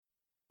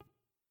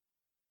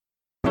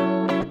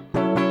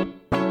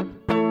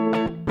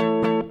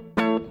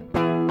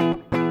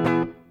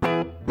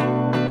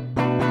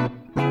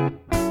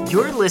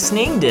You're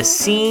listening to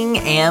Seeing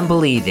and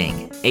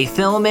Believing, a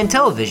film and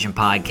television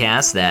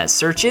podcast that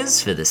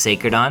searches for the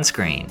sacred on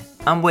screen.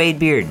 I'm Wade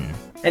Bearden.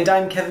 And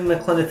I'm Kevin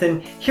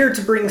McLenithan, here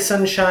to bring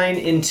sunshine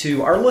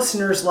into our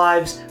listeners'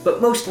 lives,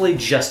 but mostly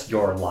just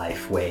your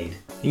life, Wade.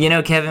 You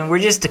know, Kevin, we're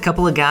just a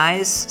couple of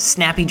guys,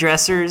 snappy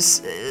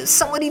dressers.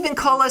 Some would even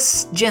call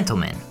us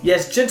gentlemen.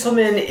 Yes,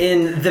 gentlemen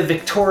in the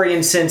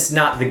Victorian sense,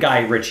 not the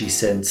Guy Ritchie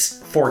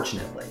sense,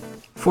 fortunately.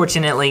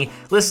 Fortunately,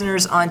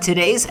 listeners, on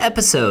today's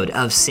episode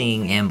of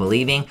Seeing and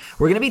Believing,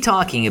 we're going to be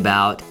talking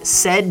about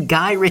said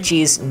Guy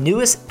Ritchie's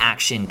newest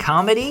action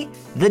comedy,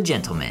 The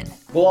Gentleman.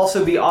 We'll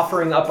also be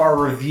offering up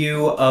our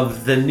review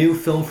of the new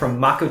film from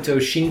Makoto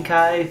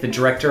Shinkai, the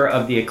director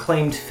of the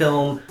acclaimed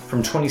film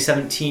from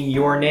 2017,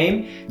 Your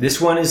Name.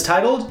 This one is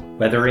titled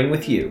Weathering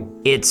with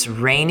You. It's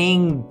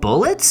raining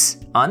bullets?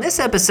 On this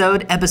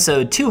episode,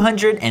 episode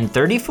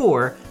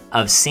 234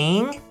 of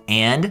Seeing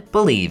and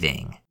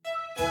Believing.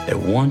 There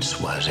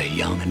once was a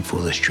young and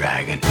foolish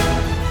dragon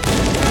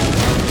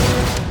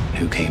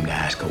who came to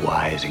ask a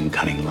wise and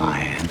cunning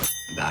lion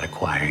about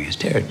acquiring his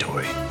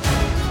territory.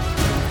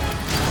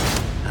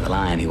 Now, the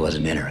lion, he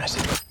wasn't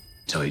interested,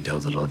 so he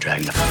told the little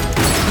dragon to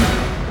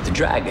But the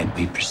dragon,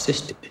 he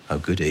persisted. Oh,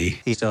 goody.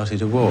 He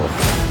started a war.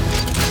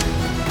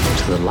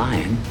 So the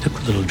lion took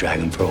the little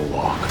dragon for a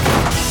walk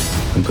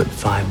and put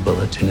 5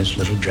 bullets in his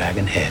little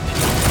dragon head.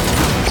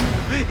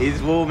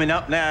 It's warming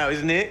up now,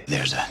 isn't it?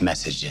 There's a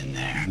message in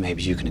there.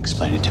 Maybe you can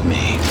explain it to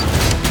me.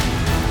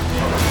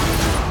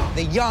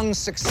 The young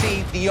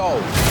succeed the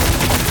old.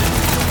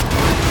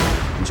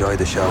 Enjoy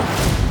the show.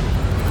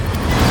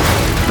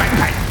 Bang,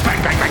 bang,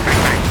 bang, bang, bang, bang,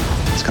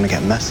 bang. It's gonna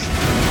get messy.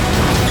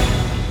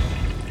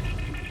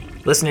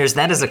 Listeners,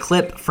 that is a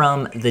clip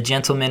from The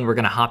Gentleman. We're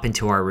going to hop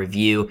into our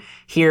review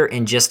here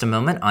in just a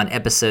moment on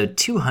episode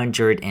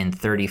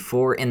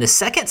 234. In the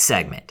second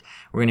segment,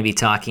 we're going to be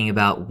talking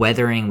about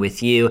Weathering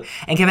with You.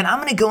 And Kevin, I'm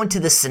going to go into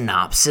the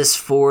synopsis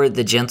for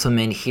The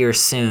Gentleman here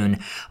soon,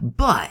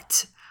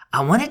 but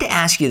I wanted to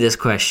ask you this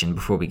question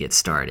before we get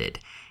started.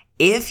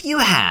 If you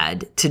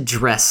had to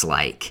dress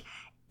like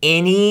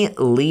any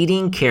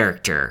leading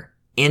character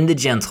in The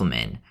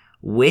Gentleman,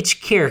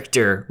 which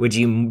character would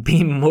you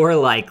be more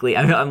likely,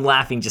 I'm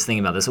laughing just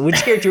thinking about this,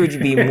 which character would you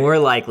be more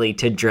likely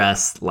to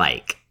dress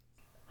like?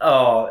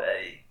 Oh,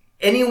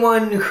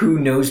 anyone who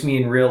knows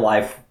me in real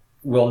life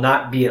will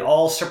not be at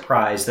all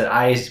surprised that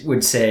I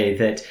would say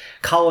that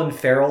Colin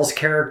Farrell's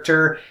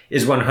character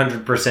is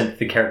 100%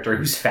 the character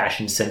whose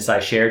fashion sense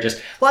I share.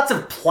 Just lots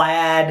of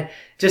plaid,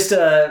 just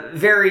a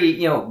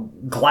very,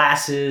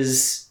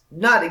 glasses,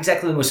 not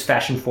exactly the most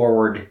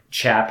fashion-forward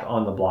chap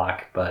on the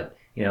block, but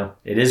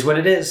it is what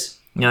it is.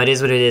 No, it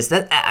is what it is.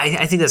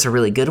 I think that's a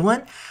really good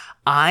one.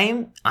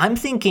 I'm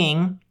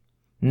thinking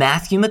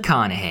Matthew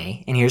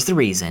McConaughey, and here's the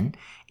reason,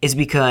 is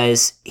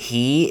because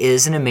he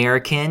is an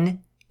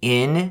American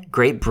in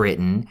Great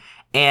Britain,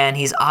 and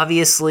he is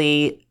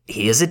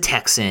a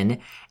Texan,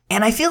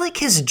 and I feel like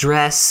his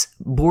dress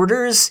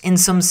borders in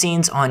some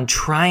scenes on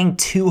trying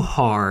too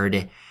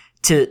hard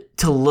to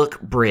look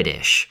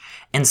British.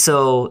 And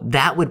so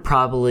that would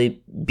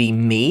probably be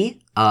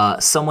me,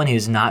 someone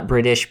who's not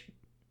British,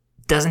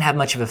 doesn't have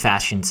much of a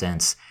fashion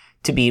sense,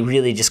 to be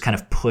really just kind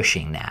of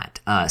pushing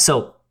that.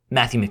 So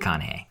Matthew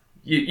McConaughey.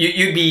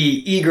 You'd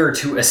be eager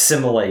to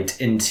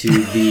assimilate into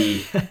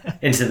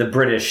the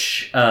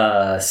British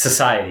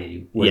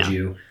society, would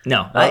you?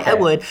 No, okay. I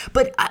would.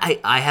 But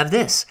I have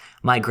this.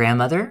 My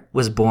grandmother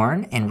was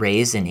born and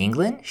raised in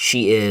England.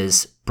 She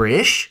is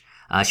British.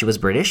 She was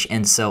British,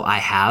 and so I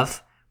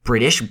have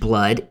British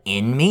blood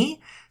in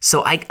me.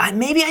 So I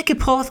maybe I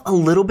could pull off a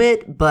little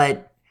bit,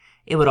 but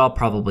it would all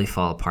probably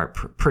fall apart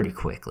pretty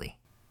quickly.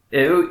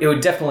 It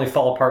would definitely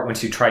fall apart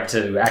once you tried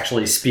to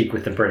actually speak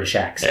with the British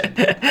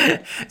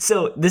accent.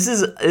 So this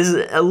is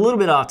a little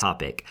bit off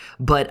topic,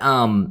 but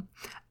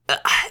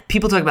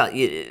people talk about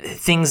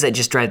things that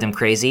just drive them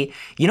crazy.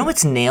 You know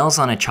what's nails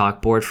on a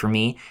chalkboard for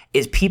me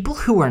is people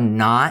who are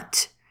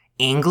not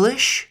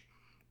English,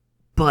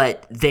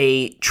 but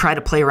they try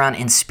to play around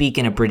and speak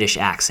in a British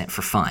accent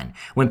for fun.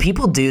 When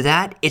people do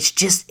that,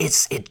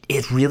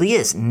 it really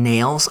is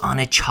nails on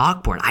a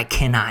chalkboard. I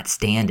cannot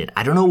stand it.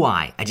 I don't know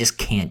why. I just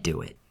can't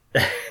do it.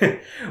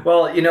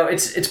 Well,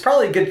 it's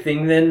probably a good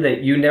thing then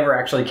that you never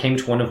actually came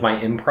to one of my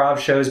improv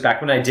shows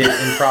back when I did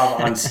improv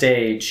on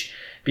stage,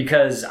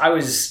 because I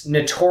was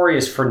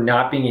notorious for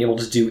not being able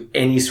to do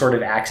any sort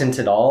of accent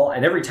at all.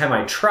 And every time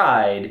I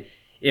tried,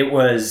 it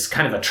was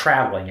kind of a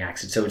traveling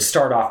accent. So it would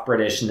start off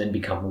British and then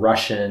become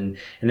Russian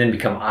and then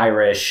become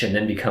Irish and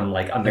then become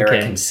like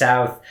American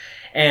South.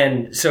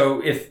 And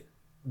so if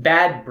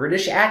bad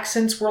British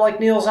accents were like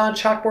nails on a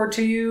chalkboard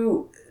to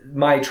you,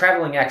 my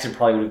traveling accent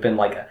probably would have been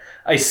like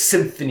a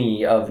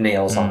symphony of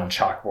nails on a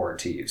chalkboard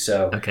to you.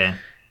 So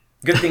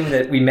good thing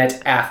that we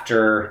met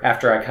after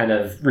I kind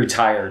of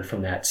retired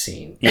from that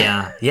scene.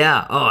 Yeah.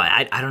 Oh,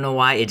 I don't know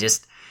why. It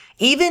just,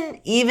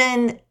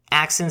 even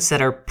accents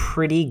that are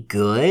pretty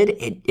good,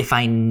 if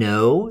I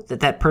know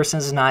that person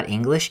is not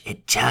English,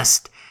 it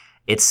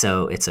It's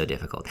so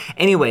difficult.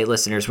 Anyway,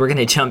 listeners, we're going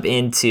to jump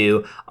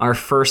into our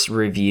first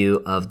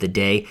review of the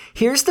day.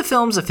 Here's the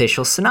film's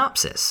official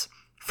synopsis.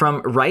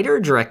 From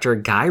writer-director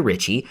Guy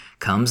Ritchie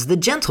comes The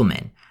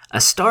Gentleman,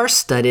 a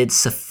star-studded,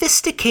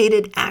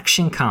 sophisticated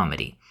action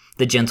comedy.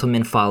 The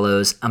Gentleman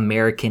follows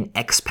American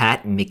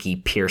expat Mickey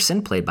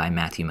Pearson, played by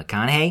Matthew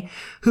McConaughey,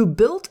 who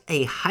built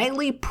a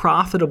highly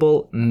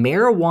profitable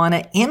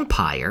marijuana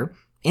empire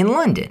in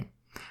London.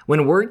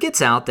 When word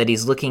gets out that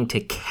he's looking to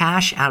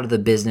cash out of the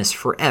business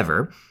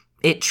forever,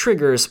 it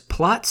triggers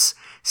plots,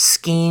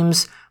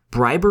 schemes,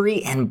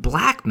 bribery, and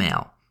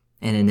blackmail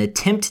in an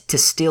attempt to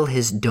steal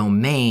his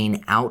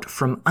domain out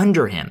from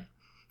under him.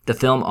 The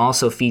film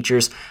also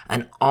features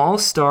an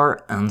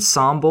all-star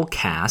ensemble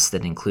cast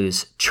that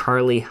includes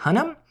Charlie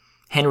Hunnam,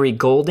 Henry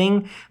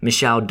Golding,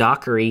 Michelle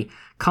Dockery,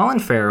 Colin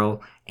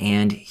Farrell,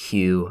 and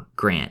Hugh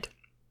Grant.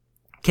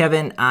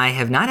 Kevin, I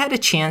have not had a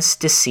chance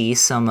to see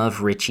some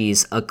of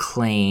Ritchie's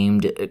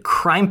acclaimed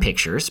crime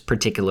pictures,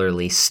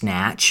 particularly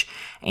Snatch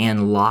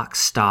and Lock,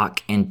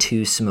 Stock, and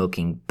Two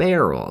Smoking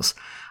Barrels.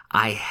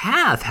 I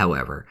have,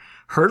 however,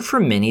 heard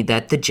from many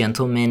that The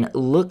Gentleman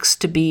looks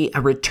to be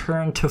a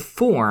return to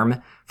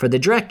form for the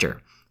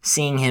director,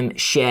 seeing him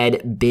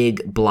shed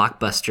big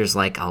blockbusters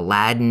like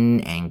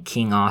Aladdin and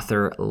King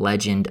Arthur,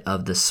 Legend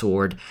of the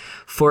Sword,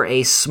 for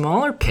a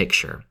smaller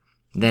picture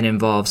that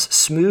involves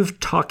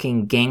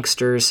smooth-talking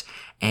gangsters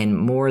and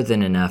more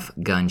than enough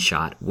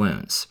gunshot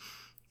wounds.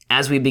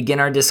 As we begin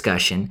our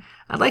discussion,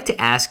 I'd like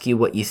to ask you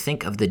what you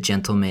think of The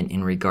Gentleman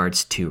in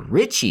regards to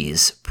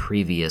Ritchie's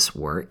previous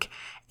work,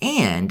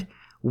 and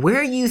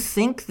where you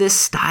think this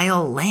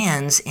style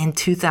lands in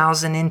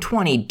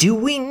 2020. Do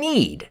we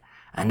need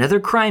another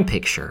crime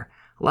picture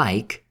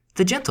like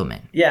The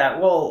Gentleman? Yeah,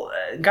 well,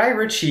 Guy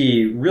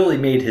Ritchie really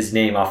made his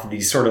name off of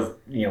these sort of,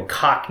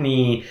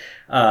 Cockney,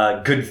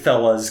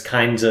 Goodfellas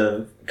kinds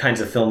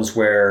of films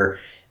where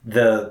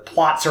the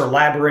plots are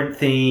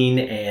labyrinthine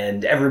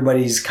and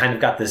everybody's kind of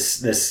got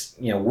this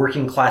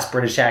working class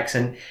British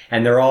accent,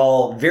 and they're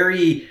all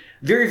very,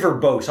 very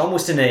verbose,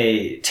 almost in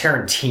a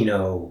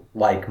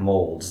Tarantino-like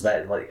molds.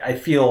 That, I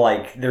feel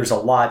like there's a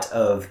lot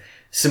of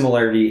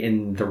similarity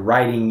in the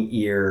writing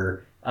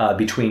ear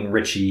between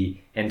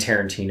Ritchie and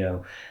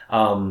Tarantino.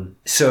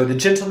 So The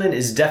Gentleman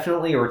is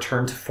definitely a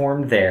return to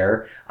form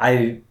there.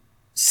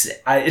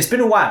 It's been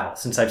a while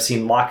since I've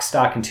seen Lock,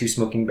 Stock, and Two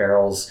Smoking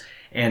Barrels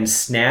and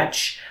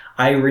Snatch.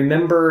 I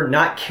remember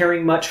not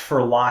caring much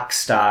for Lock,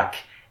 Stock,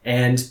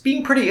 and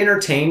being pretty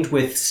entertained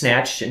with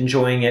Snatch,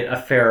 enjoying it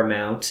a fair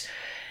amount.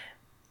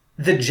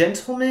 The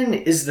Gentleman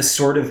is the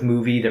sort of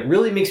movie that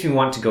really makes me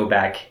want to go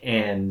back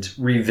and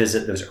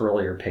revisit those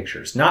earlier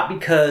pictures. Not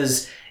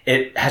because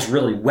it has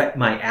really whet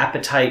my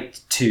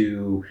appetite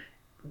to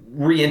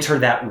re-enter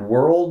that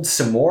world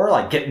some more,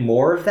 like get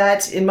more of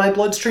that in my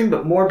bloodstream,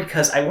 but more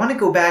because I want to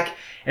go back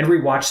and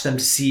rewatch them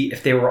to see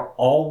if they were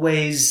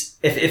always,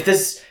 if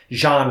this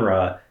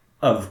genre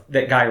of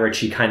that Guy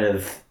Ritchie kind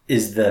of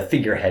is the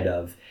figurehead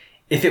of,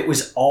 if it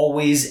was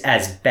always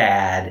as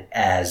bad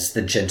as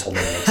The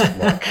Gentleman makes it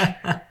look.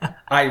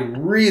 I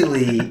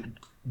really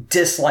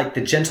dislike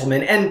The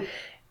Gentleman, and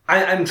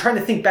I'm trying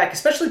to think back,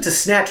 especially to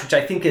Snatch, which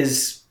I think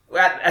is,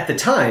 at the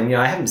time,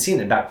 I haven't seen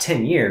it in about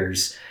 10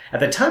 years. At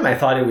the time, I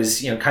thought it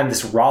was, kind of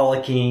this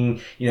rollicking,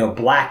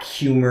 black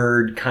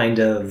humored kind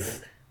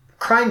of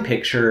crime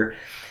picture.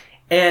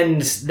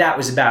 And that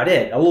was about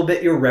it. A little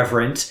bit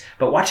irreverent,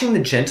 but watching The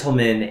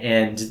Gentleman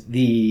and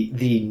the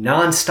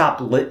nonstop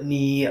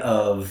litany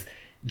of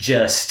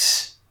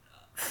just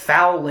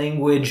foul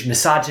language,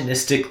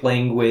 misogynistic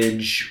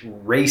language,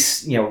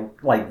 race,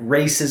 like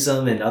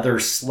racism and other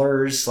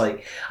slurs.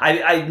 Like,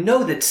 I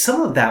know that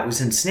some of that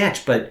was in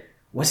Snatch, but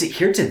was it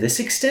here to this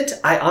extent?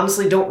 I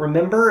honestly don't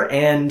remember,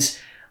 and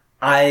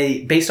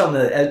based on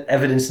the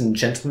evidence in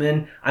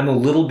Gentleman, I'm a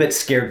little bit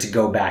scared to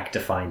go back to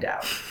find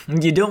out.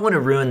 You don't want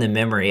to ruin the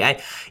memory.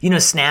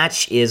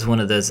 Snatch is one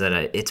of those that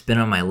it's been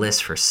on my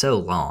list for so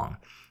long,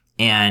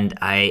 and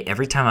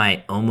every time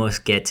I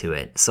almost get to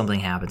it, something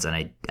happens,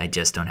 and I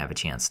just don't have a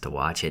chance to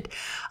watch it.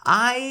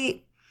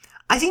 I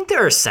think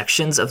there are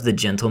sections of The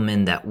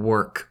Gentleman that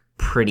work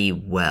pretty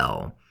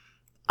well.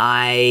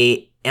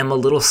 I am a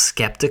little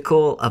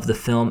skeptical of the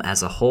film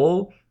as a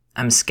whole.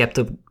 I'm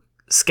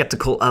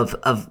skeptical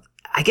of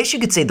I guess you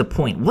could say the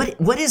point.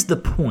 What is the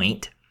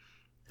point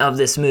of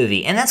this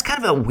movie? And that's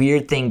kind of a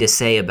weird thing to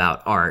say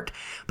about art.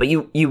 But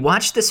you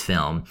watch this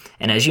film,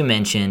 and as you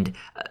mentioned,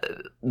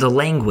 the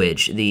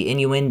language, the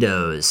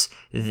innuendos,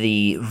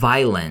 the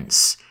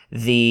violence,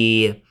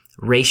 the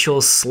racial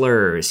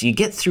slurs, you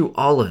get through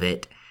all of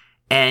it,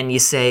 and you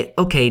say,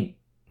 okay,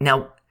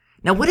 now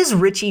what is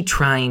Ritchie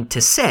trying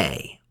to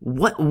say?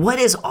 What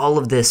is all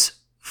of this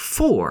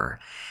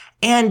for?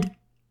 And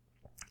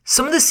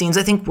some of the scenes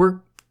I think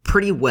work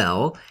pretty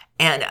well,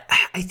 and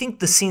I think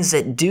the scenes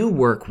that do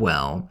work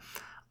well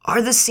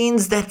are the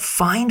scenes that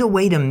find a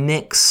way to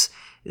mix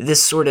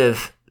this sort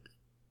of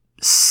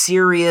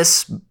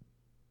serious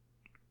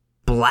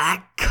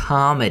black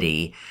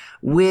comedy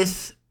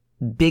with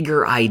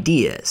bigger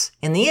ideas.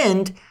 In the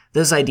end,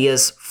 those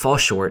ideas fall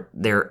short.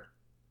 They're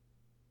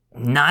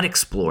not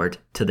explored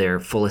to their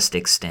fullest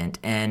extent,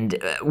 and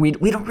we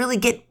don't really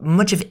get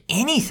much of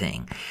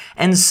anything.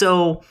 And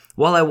so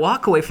while I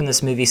walk away from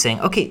this movie saying,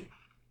 okay,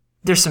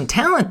 there's some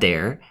talent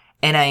there,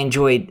 and I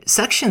enjoyed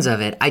sections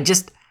of it, I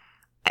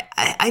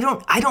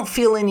don't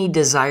feel any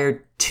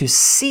desire to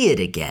see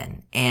it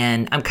again.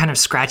 And I'm kind of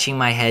scratching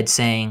my head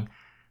saying,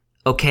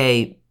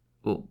 okay,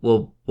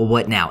 well,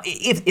 what now?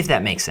 If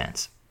that makes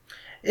sense.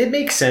 It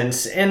makes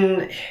sense,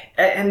 and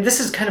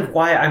this is kind of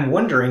why I'm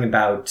wondering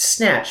about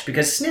Snatch,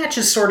 because Snatch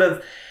is sort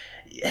of,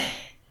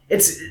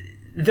 it's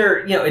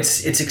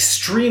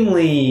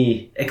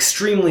extremely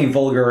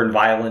vulgar and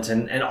violent,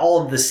 and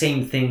all of the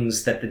same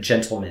things that The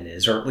Gentleman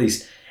is, or at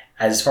least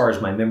as far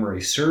as my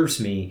memory serves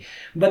me.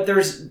 But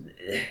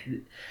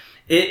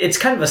it's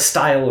kind of a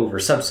style over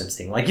substance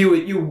thing. Like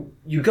you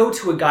go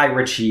to a Guy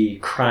Ritchie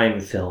crime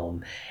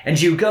film,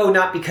 and you go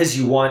not because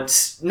you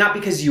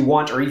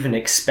want or even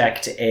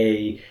expect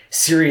a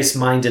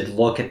serious-minded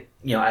look at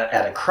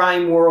a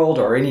crime world,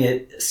 or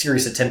any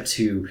serious attempt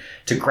to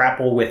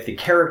grapple with the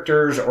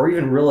characters, or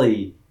even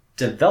really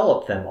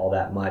develop them all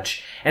that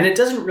much. And it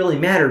doesn't really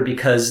matter,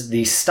 because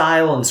the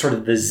style and sort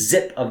of the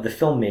zip of the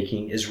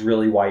filmmaking is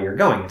really why you're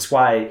going. It's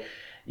why,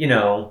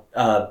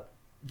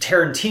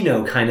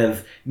 Tarantino kind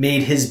of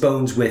made his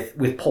bones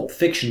with Pulp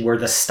Fiction, where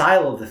the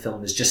style of the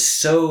film is just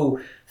so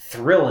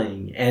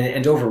thrilling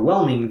and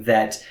overwhelming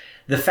that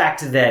the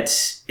fact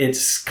that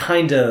it's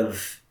kind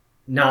of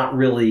not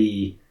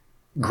really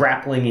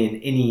grappling in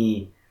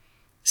any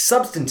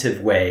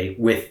substantive way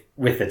with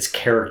its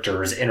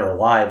characters' inner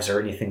lives or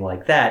anything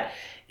like that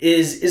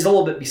is a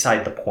little bit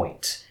beside the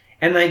point.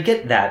 And I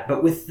get that,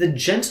 but with The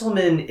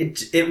Gentleman,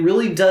 it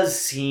really does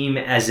seem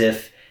as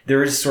if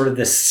there is sort of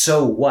this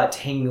so what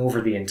hanging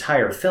over the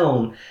entire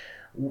film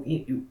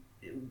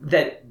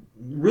that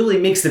really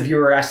makes the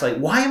viewer ask, like,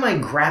 why am I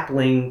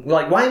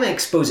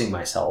exposing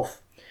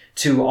myself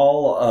to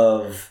all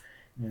of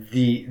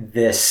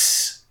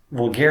this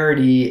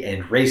vulgarity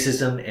and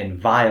racism and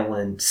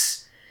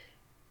violence?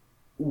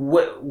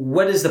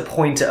 What is the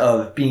point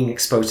of being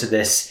exposed to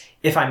this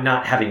if I'm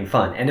not having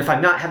fun? And if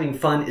I'm not having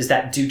fun, is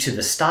that due to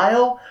the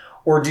style,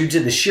 or due to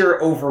the sheer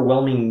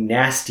overwhelming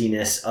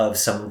nastiness of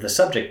some of the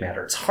subject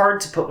matter? It's hard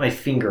to put my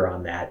finger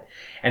on that.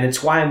 And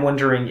it's why I'm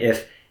wondering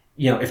if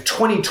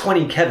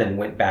 2020 Kevin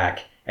went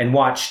back and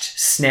watched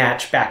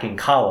Snatch back in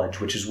college,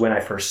 which is when I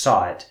first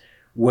saw it,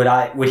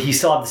 would he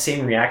still have the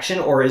same reaction?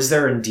 Or is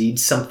there indeed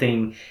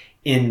something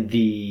in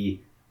the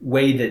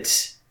way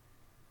that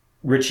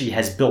Ritchie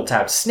has built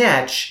out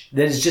Snatch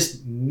that is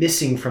just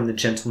missing from The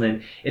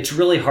Gentleman? It's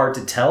really hard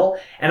to tell.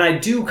 And I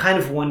do kind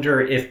of wonder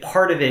if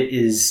part of it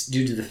is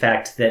due to the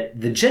fact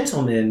that The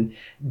Gentleman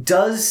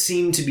does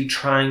seem to be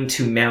trying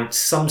to mount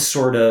some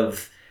sort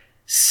of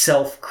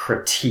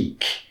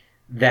self-critique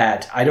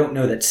that I don't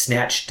know that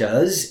Snatch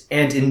does.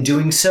 And in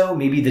doing so,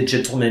 maybe The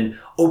Gentleman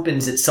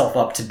opens itself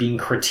up to being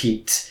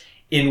critiqued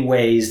in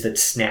ways that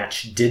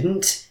Snatch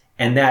didn't.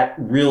 And that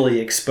really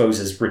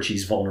exposes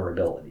Ritchie's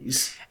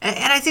vulnerabilities.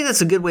 And I think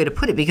that's a good way to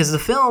put it, because the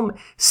film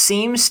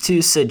seems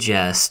to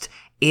suggest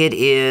it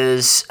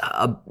is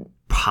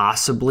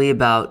possibly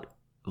about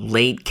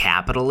late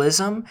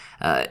capitalism.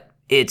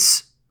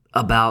 It's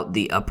about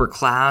the upper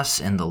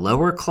class and the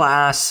lower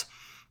class.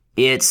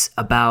 It's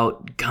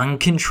about gun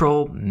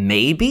control,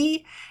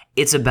 maybe.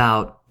 It's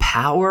about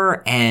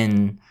power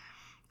and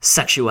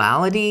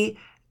sexuality,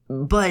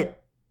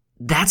 but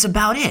that's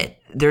about it.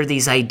 There are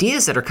these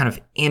ideas that are kind of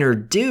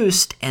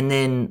introduced and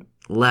then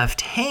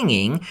left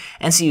hanging,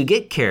 and so you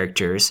get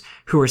characters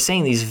who are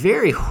saying these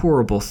very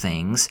horrible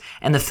things,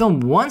 and the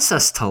film wants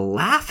us to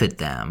laugh at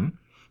them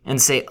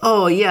and say,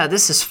 oh yeah,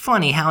 this is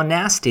funny how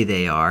nasty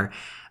they are,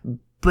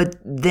 but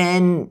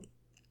then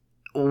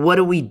what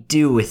do we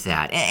do with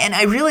that? And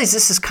I realize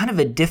this is kind of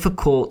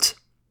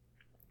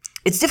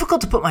it's difficult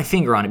to put my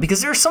finger on it,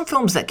 because there are some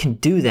films that can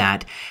do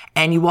that,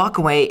 and you walk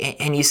away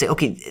and you say,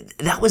 okay,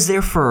 that was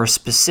there for a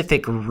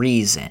specific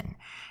reason.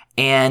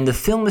 And the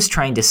film is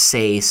trying to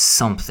say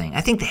something.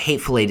 I think The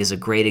Hateful Eight is a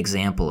great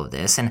example of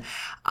this. And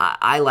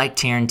I like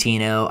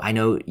Tarantino. I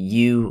know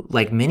you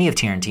like many of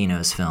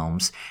Tarantino's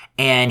films.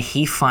 And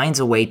he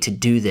finds a way to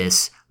do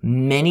this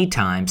many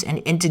times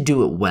and to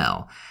do it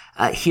well.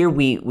 Here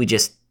we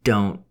just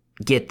don't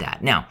get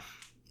that. Now,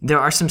 there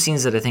are some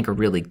scenes that I think are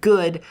really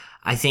good.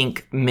 I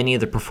think many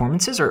of the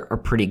performances are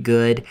pretty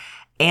good.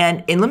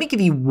 And let me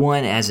give you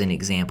one as an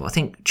example. I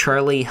think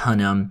Charlie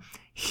Hunnam,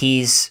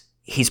 he's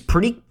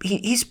pretty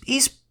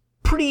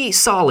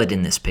solid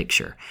in this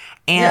picture.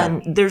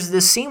 And there's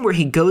this scene where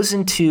he goes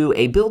into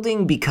a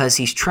building because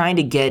he's trying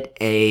to get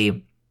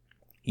a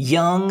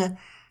young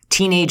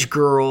teenage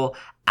girl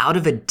out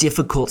of a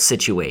difficult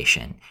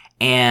situation.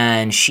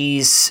 And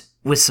she's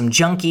with some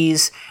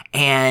junkies,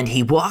 and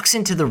he walks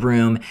into the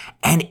room,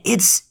 and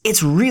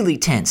it's really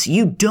tense.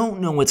 You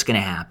don't know what's going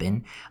to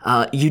happen.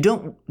 You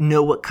don't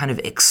know what kind of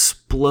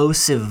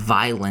explosive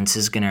violence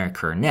is going to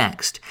occur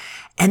next.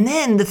 And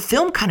then the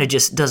film kind of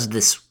just does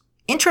this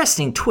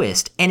interesting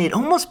twist, and it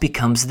almost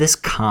becomes this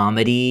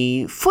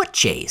comedy foot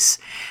chase.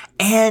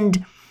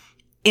 And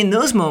in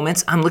those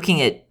moments, I'm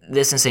looking at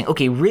this and saying,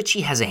 okay,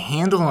 Ritchie has a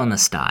handle on the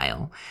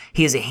style.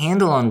 He has a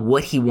handle on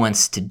what he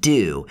wants to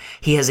do.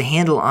 He has a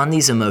handle on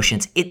these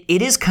emotions. It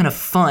is kind of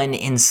fun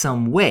in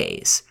some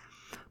ways.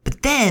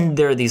 But then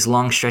there are these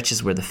long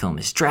stretches where the film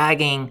is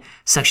dragging,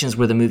 sections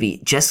where the movie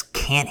just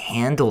can't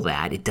handle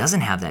that. It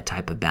doesn't have that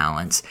type of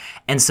balance.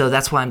 And so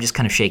that's why I'm just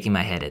kind of shaking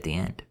my head at the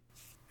end.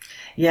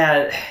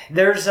 Yeah,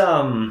 there's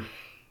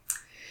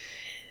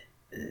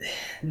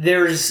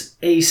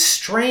a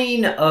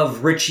strain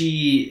of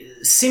Ritchie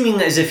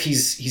seeming as if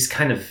he's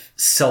kind of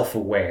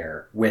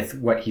self-aware with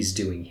what he's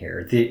doing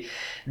here.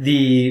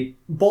 The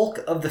bulk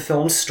of the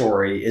film's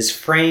story is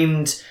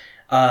framed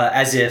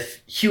as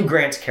if Hugh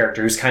Grant's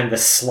character, who's kind of the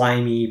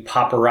slimy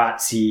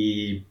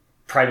paparazzi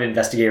private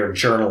investigator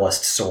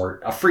journalist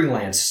sort, a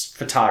freelance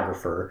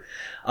photographer,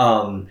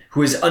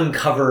 who has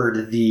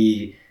uncovered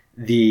the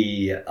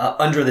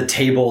under the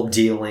table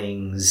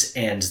dealings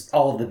and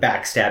all of the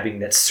backstabbing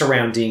that's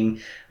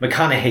surrounding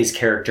McConaughey's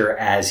character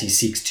as he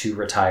seeks to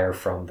retire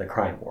from the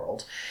crime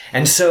world.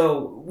 And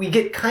so we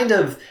get kind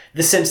of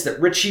the sense that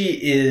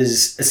Ritchie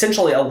is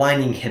essentially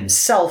aligning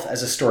himself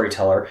as a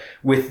storyteller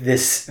with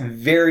this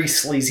very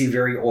sleazy,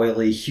 very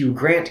oily Hugh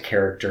Grant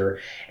character,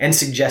 and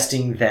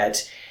suggesting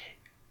that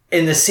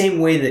in the same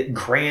way that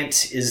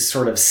Grant is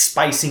sort of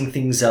spicing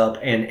things up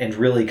and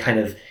really kind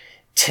of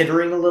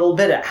tittering a little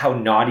bit at how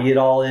naughty it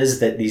all is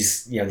that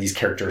these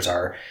characters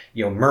are,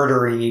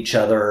 murdering each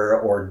other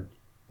or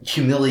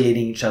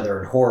humiliating each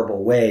other in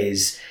horrible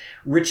ways,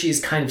 Ritchie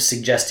is kind of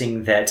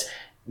suggesting that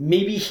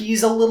maybe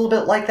he's a little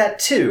bit like that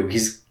too.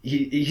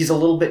 He's a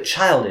little bit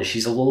childish.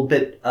 He's a little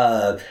bit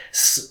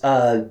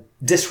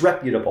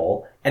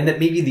disreputable, and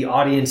that maybe the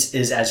audience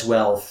is as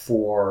well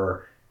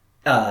for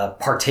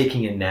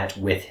partaking in that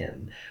with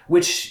him,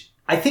 which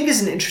I think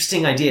is an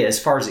interesting idea as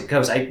far as it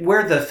goes.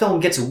 Where the film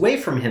gets away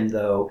from him,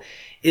 though,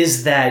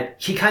 is that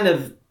he kind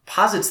of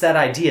posits that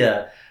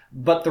idea,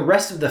 but the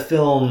rest of the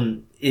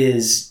film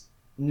is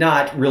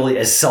not really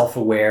as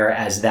self-aware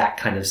as that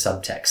kind of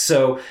subtext.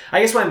 So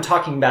I guess what I'm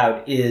talking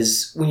about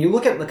is when you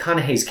look at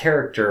McConaughey's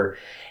character,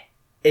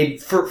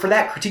 for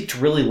that critique to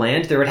really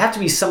land, there would have to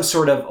be some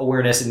sort of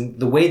awareness in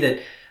the way that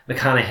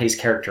McConaughey's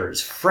character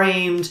is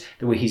framed,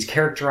 the way he's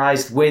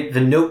characterized,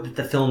 the note that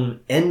the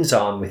film ends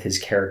on with his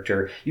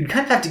character. You'd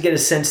kind of have to get a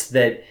sense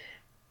that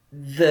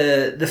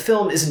the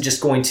film isn't just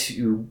going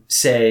to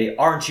say,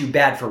 aren't you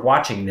bad for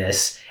watching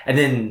this? And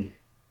then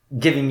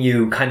giving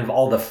you kind of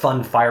all the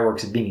fun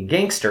fireworks of being a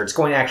gangster. It's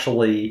going to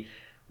actually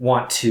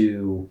want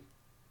to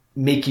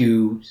make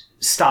you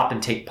stop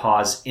and take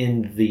pause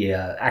in the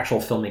actual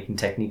filmmaking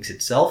techniques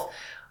itself.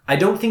 I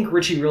don't think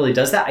Ritchie really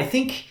does that. I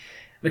think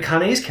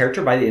McConaughey's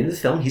character, by the end of the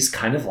film, he's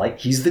kind of like,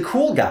 he's the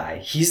cool guy.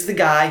 He's the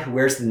guy who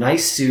wears the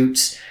nice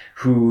suits,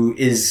 who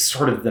is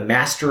sort of the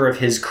master of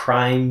his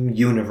crime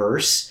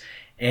universe.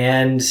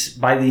 And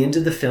by the end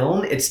of the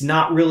film, it's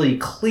not really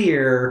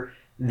clear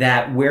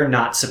that we're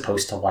not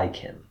supposed to like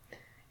him.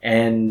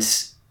 And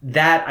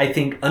that, I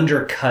think,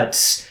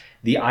 undercuts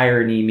the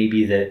irony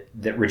maybe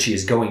that Ritchie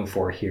is going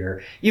for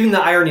here. Even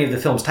the irony of the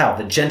film's title,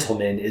 The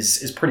Gentleman,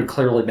 is pretty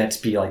clearly meant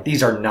to be like,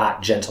 these are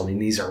not gentlemen.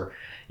 These are,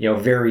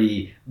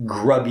 very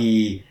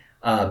grubby,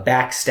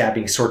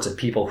 backstabbing sorts of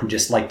people who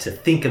just like to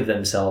think of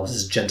themselves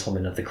as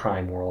gentlemen of the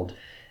crime world.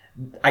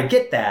 I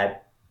get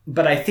that,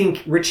 but I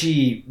think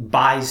Ritchie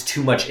buys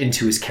too much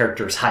into his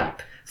character's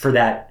hype for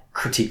that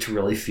critique to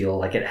really feel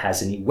like it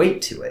has any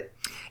weight to it.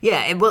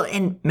 Yeah,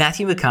 and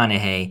Matthew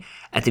McConaughey,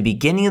 at the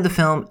beginning of the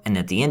film and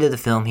at the end of the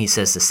film, he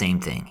says the same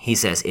thing. He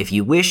says, if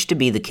you wish to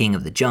be the king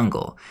of the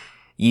jungle,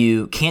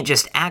 you can't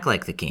just act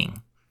like the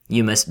king.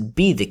 You must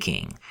be the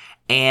king.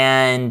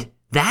 And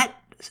that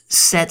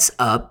sets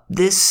up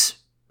this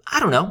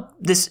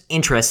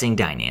interesting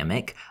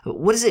dynamic.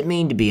 What does it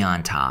mean to be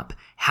on top?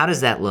 How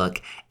does that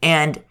look?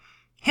 And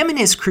him and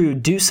his crew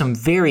do some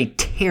very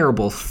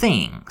terrible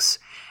things.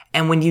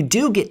 And when you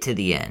do get to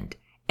the end,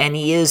 and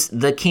he is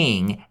the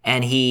king,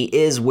 and he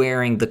is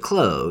wearing the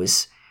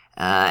clothes,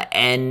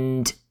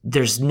 and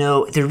there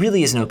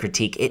really is no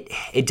critique.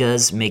 It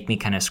does make me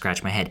kind of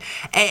scratch my head.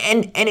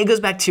 And it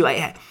goes back to,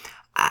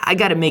 I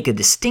got to make a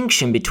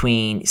distinction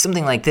between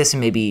something like this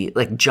and maybe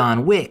like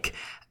John Wick.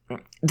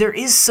 There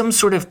is some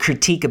sort of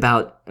critique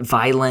about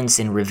violence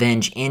and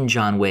revenge in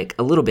John Wick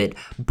a little bit,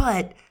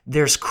 but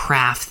there's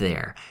craft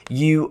there.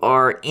 You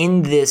are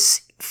in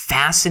this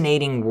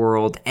fascinating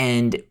world,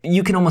 and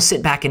you can almost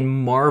sit back and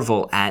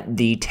marvel at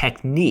the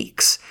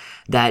techniques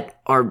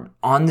that are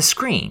on the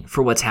screen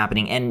for what's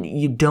happening, and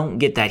you don't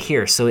get that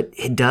here. So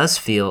it does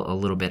feel a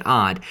little bit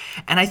odd.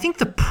 And I think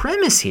the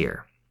premise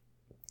here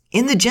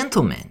in The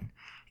Gentleman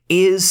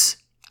is,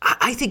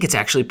 I think it's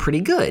actually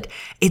pretty good.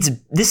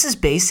 This is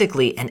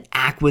basically an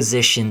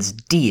acquisitions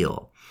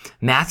deal.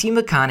 Matthew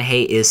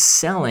McConaughey is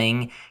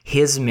selling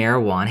his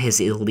marijuana, his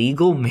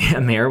illegal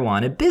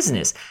marijuana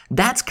business.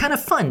 That's kind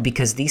of fun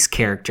because these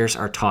characters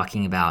are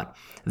talking about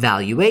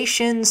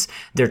valuations,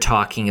 they're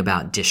talking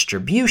about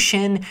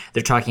distribution,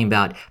 they're talking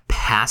about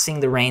passing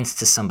the reins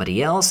to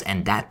somebody else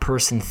and that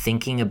person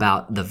thinking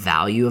about the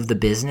value of the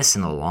business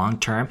in the long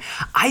term.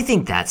 I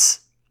think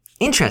that's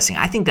interesting.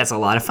 I think that's a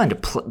lot of fun to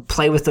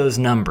play with those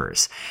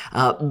numbers.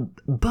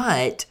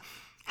 But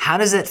how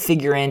does that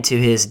figure into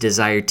his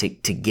desire to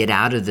get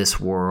out of this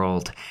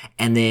world?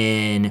 And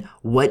then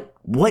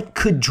what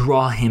could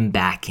draw him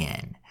back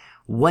in?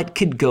 What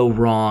could go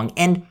wrong?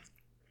 And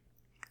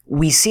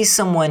we see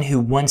someone who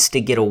wants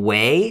to get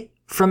away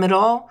from it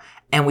all,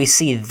 and we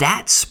see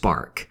that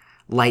spark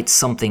light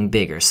something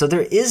bigger. So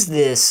there is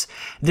this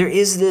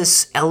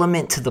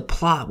element to the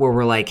plot where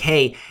we're like,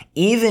 hey,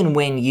 even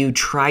when you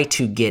try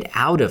to get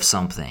out of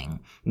something,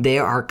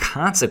 there are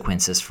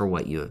consequences for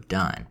what you have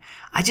done.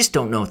 I just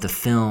don't know if the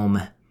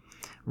film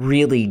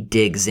really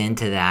digs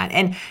into that.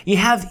 And you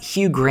have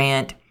Hugh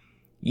Grant,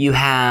 you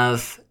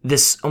have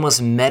this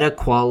almost meta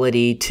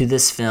quality to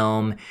this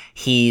film.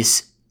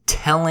 He's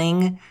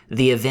telling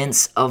the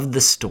events of the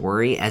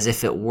story as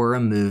if it were a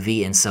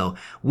movie, and so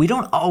we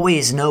don't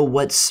always know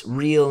what's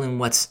real and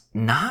what's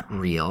not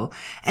real.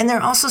 And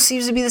there also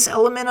seems to be this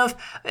element of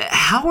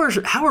how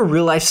are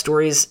real life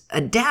stories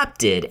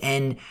adapted,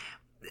 and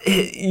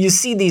you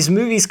see these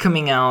movies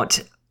coming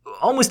out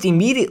almost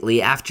immediately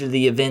after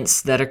the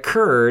events that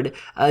occurred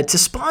to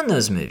spawn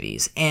those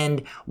movies.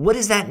 And what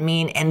does that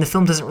mean? And the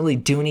film doesn't really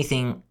do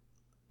anything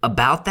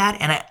about that.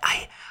 And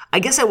I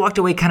guess I walked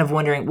away kind of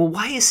wondering, well,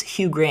 why is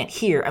Hugh Grant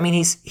here? I mean,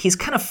 he's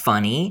kind of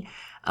funny.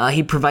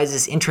 He provides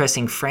this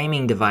interesting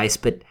framing device,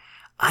 but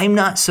I'm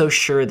not so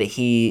sure that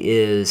he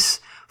is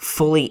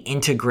fully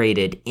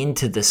integrated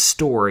into the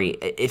story.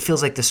 It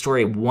feels like the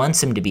story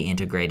wants him to be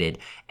integrated,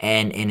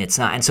 and it's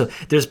not. And so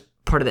there's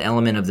part of the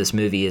element of this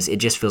movie is it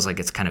just feels like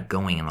it's kind of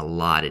going in a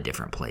lot of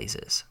different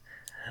places.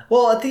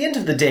 Well, at the end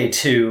of the day,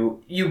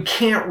 too, you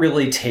can't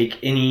really take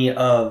any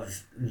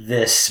of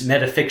this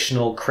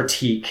metafictional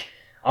critique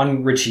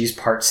on Ritchie's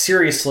part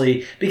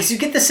seriously, because you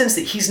get the sense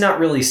that he's not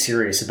really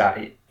serious about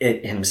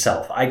it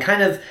himself.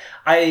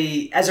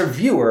 As a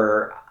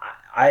viewer,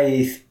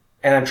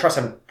 and I trust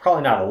I'm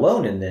probably not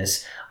alone in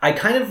this, I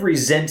kind of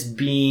resent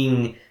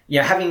being,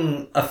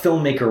 having a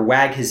filmmaker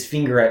wag his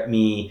finger at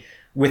me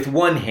with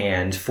one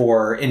hand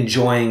for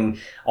enjoying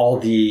all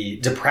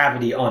the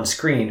depravity on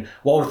screen,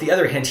 while with the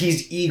other hand,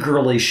 he's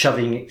eagerly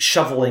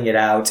shoveling it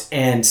out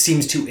and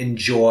seems to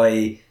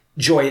enjoy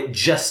it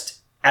just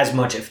as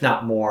much, if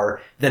not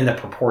more, than the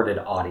purported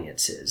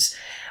audiences.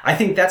 I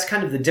think that's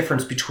kind of the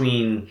difference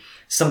between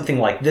something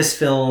like this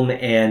film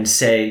and,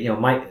 say,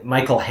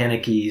 Michael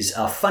Haneke's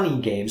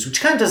Funny Games,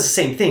 which kind of does the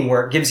same thing,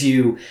 where it gives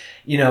you,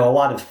 a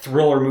lot of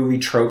thriller movie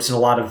tropes and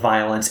a lot of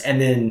violence, and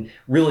then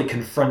really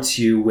confronts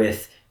you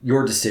with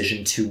your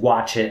decision to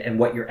watch it and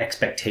what your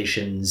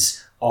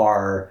expectations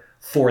are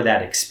for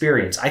that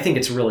experience. I think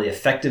it's a really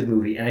effective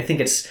movie, and I think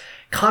it's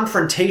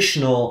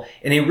confrontational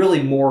in a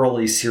really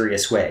morally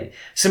serious way.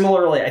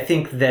 Similarly, I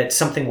think that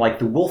something like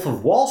The Wolf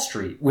of Wall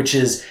Street, which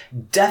is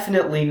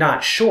definitely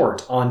not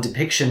short on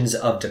depictions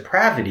of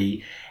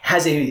depravity,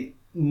 has a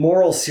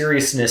moral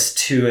seriousness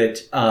to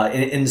it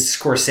in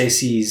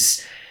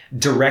Scorsese's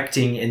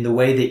directing, in the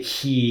way that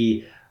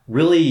he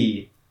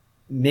really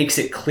makes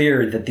it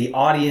clear that the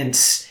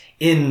audience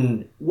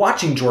in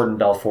watching Jordan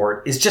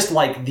Belfort is just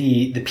like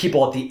the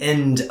people at the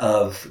end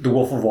of The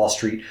Wolf of Wall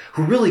Street,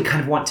 who really kind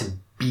of want to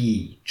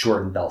be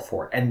Jordan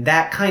Belfort. And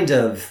that kind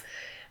of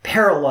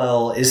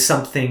parallel is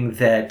something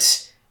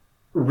that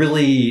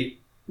really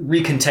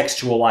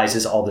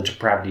recontextualizes all the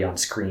depravity on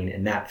screen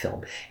in that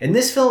film. In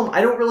this film, I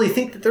don't really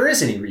think that there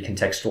is any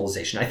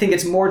recontextualization. I think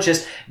it's more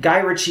just Guy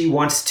Ritchie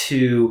wants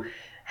to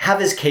have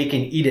his cake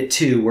and eat it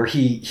too, where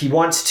he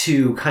wants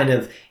to kind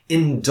of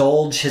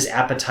indulge his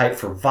appetite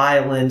for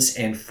violence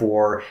and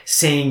for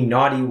saying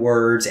naughty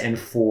words and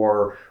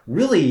for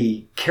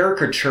really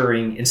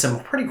caricaturing in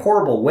some pretty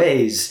horrible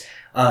ways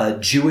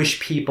Jewish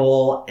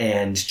people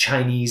and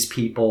Chinese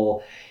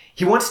people.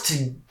 He wants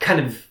to kind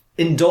of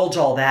indulge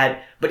all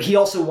that, but he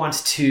also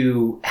wants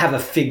to have a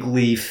fig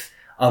leaf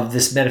of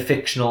this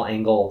metafictional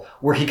angle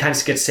where he kind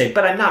of gets to say,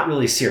 but I'm not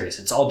really serious.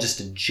 It's all just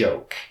a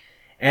joke.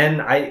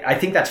 And I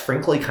think that's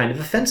frankly kind of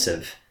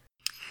offensive.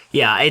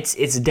 Yeah,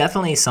 it's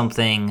definitely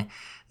something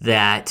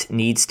that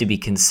needs to be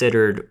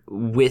considered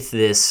with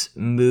this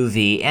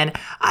movie. And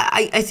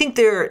I think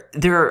there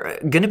are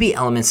going to be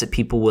elements that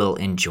people will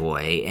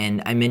enjoy.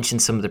 And I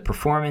mentioned some of the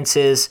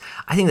performances.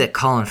 I think that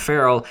Colin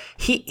Farrell,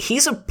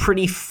 he's a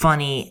pretty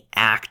funny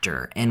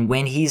actor. And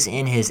when he's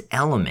in his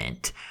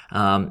element,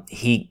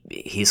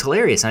 he's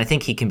hilarious. And I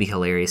think he can be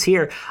hilarious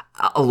here.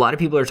 A lot of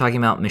people are talking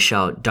about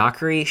Michelle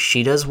Dockery.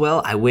 She does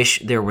well. I wish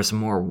there was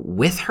more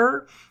with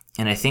her.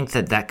 And I think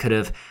that could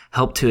have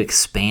helped to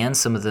expand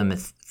some of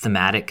the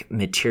thematic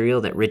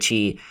material that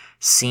Ritchie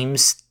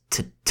seems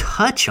to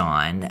touch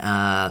on.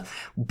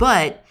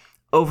 But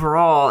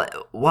overall,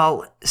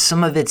 while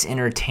some of it's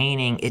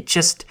entertaining, it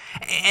just,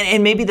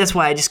 and maybe that's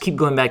why I just keep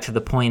going back to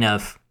the point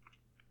of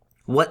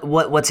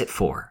what's it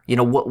for?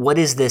 What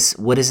is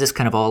this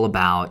kind of all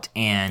about?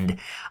 And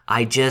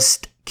I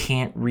just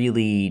can't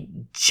really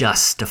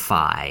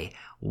justify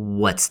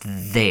what's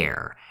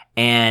there.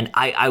 And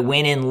I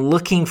went in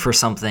looking for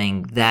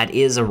something that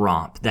is a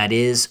romp, that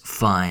is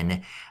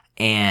fun,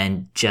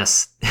 and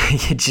just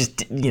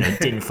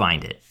didn't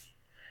find it.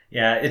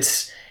 Yeah,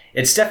 it's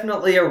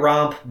definitely a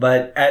romp,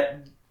 but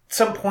at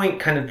some point,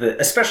 kind of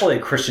especially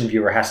a Christian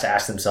viewer has to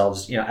ask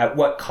themselves, at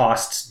what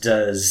cost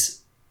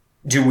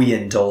do we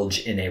indulge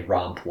in a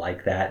romp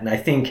like that? And I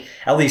think,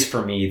 at least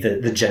for me,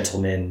 the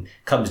Gentleman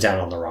comes down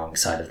on the wrong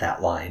side of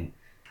that line.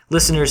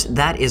 Listeners,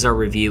 that is our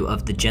review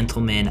of The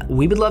Gentleman.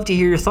 We would love to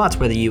hear your thoughts,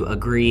 whether you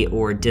agree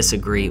or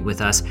disagree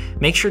with us.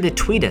 Make sure to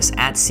tweet us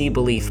at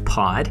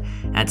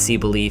SeeBeliefPod, at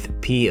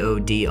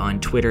SeeBeliefPod on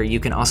Twitter.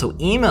 You can also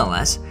email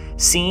us,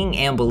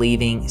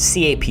 seeingandbelieving,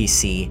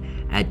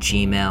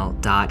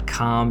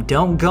 CAPC@gmail.com.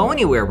 Don't go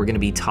anywhere. We're going to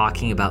be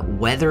talking about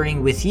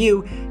weathering with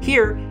you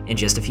here in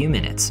just a few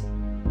minutes.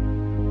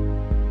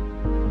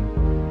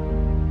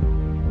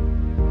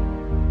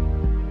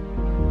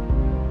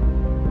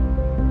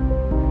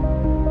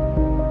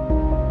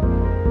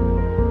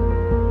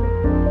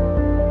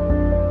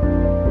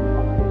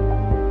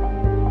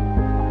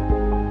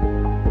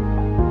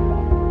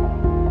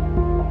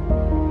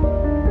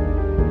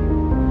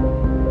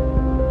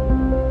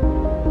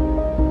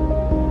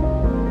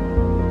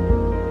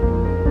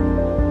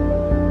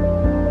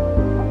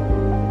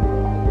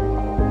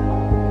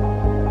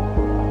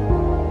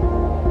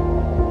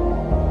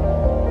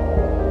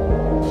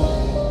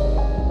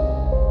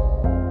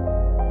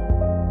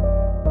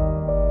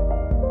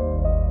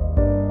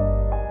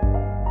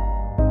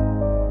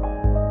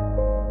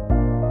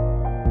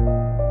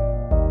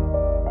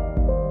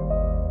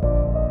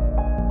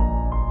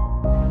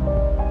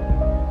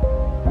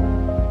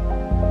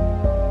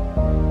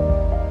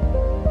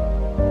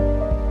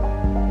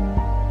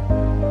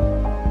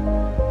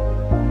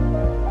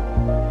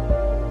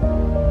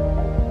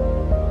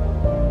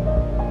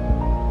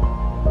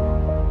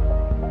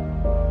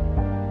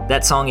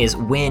 That song is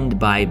Wind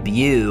by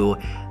Bew.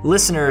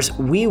 Listeners,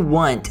 we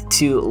want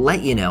to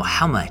let you know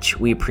how much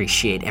we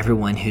appreciate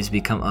everyone who's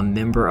become a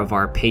member of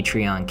our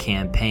Patreon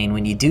campaign.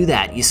 When you do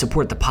that, you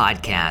support the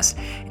podcast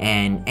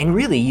and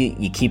really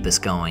you keep us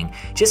going.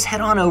 Just head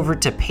on over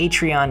to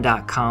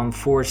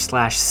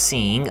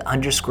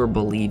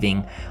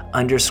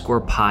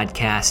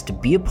patreon.com/seeing_believing_podcast to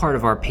be a part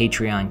of our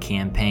Patreon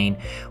campaign.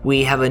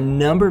 We have a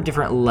number of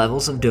different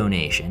levels of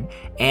donation,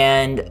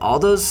 and all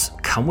those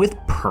come with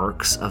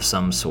perks of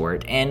some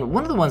sort. And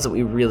one of the ones that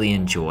we really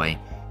enjoy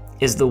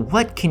is the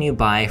What Can You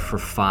Buy for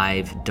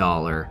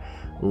 $5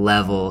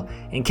 level.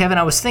 And Kevin,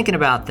 I was thinking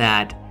about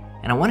that,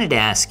 and I wanted to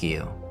ask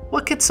you,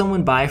 what could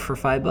someone buy for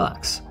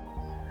 $5?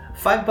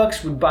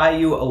 $5 would buy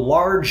you a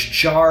large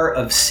jar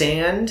of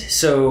sand.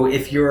 So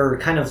if you're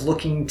kind of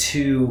looking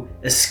to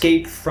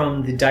escape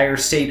from the dire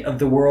state of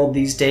the world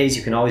these days,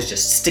 you can always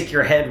just stick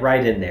your head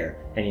right in there,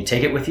 and you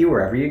take it with you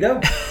wherever you go.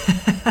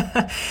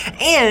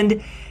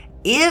 And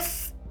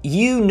if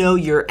you know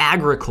your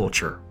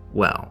agriculture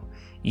well,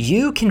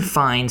 you can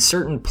find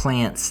certain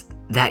plants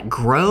that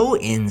grow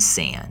in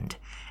sand,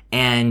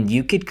 and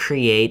you could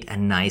create a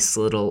nice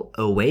little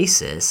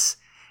oasis,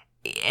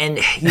 and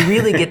you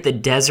really get the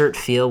desert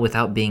feel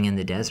without being in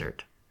the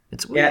desert.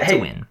 It's a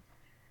win.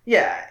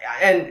 Yeah,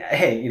 and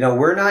hey,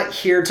 we're not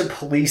here to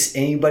police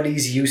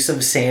anybody's use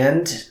of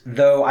sand,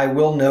 though I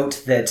will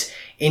note that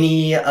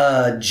any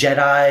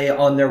Jedi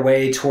on their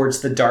way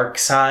towards the dark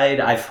side,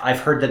 I've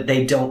heard that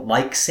they don't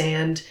like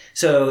sand,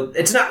 so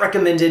it's not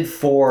recommended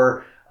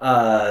for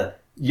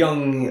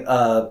young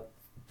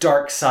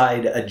dark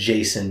side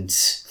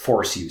adjacent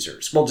Force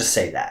users. We'll just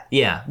say that.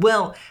 Yeah,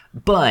 well,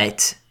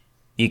 but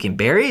you can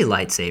bury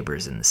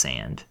lightsabers in the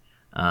sand.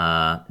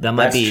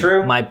 That's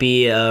true. Might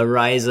be a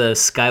Rise of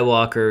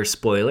Skywalker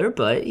spoiler,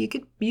 but you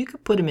could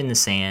put them in the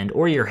sand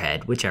or your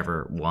head,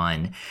 whichever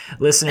one.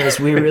 Listeners,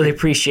 we really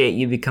appreciate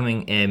you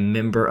becoming a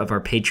member of our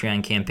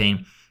Patreon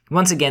campaign.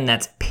 Once again,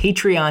 that's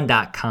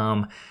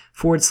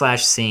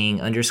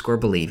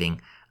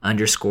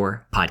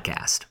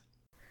patreon.com/seeing_believing_podcast.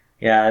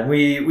 Yeah,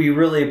 we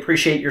really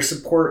appreciate your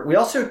support. We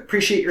also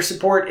appreciate your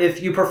support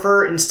if you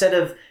prefer, instead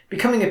of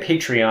becoming a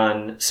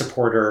Patreon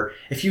supporter,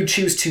 if you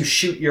choose to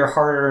shoot your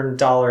hard-earned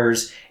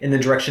dollars in the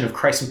direction of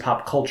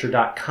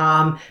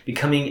ChristandPopCulture.com,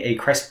 becoming a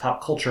Christ and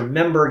Pop Culture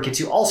member gets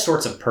you all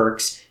sorts of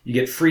perks. You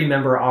get free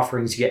member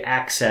offerings. You get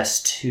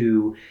access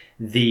to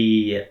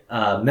the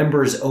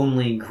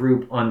members-only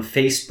group on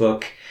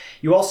Facebook.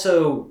 You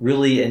also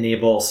really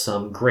enable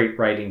some great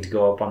writing to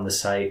go up on the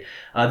site.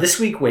 This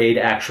week, Wade,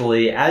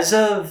 actually, as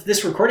of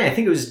this recording, I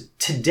think it was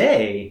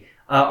today,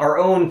 our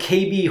own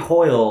KB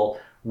Hoyle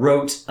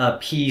wrote a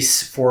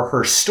piece for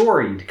her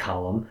storied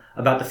column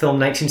about the film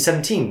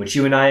 1917, which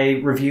you and I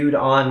reviewed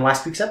on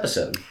last week's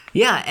episode.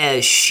 Yeah,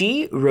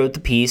 she wrote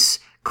the piece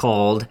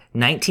called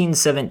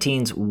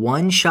 1917's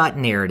One-Shot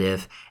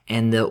Narrative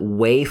and the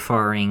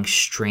Wayfaring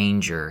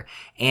Stranger.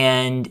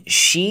 And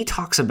she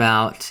talks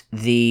about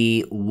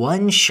the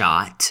one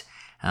shot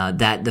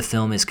that the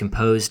film is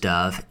composed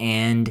of.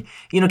 And,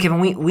 Kevin,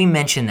 we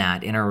mentioned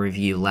that in our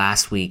review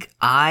last week.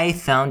 I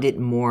found it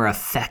more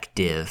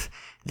effective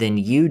than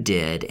you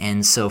did.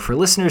 And so for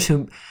listeners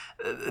who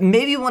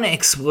maybe want to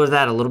explore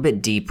that a little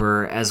bit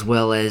deeper, as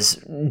well as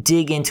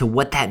dig into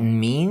what that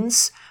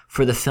means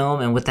for the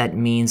film and what that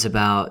means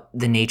about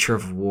the nature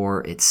of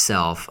war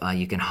itself,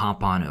 you can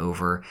hop on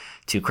over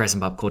to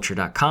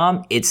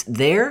ChristandPopCulture.com. It's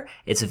there,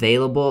 it's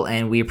available,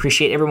 and we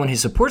appreciate everyone who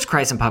supports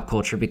Christ and Pop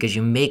Culture because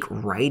you make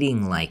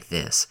writing like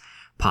this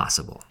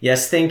possible.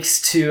 Yes,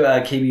 thanks to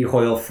KB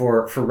Hoyle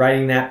for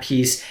writing that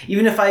piece.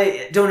 Even if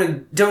I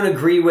don't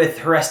agree with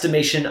her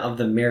estimation of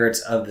the merits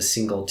of the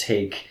single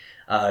take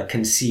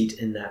conceit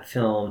in that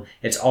film,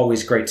 it's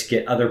always great to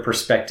get other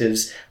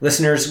perspectives.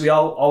 Listeners, we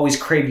always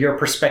crave your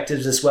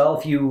perspectives as well.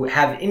 If you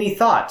have any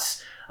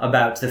thoughts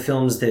about the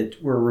films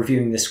that we're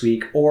reviewing this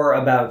week or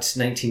about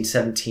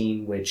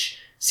 1917, which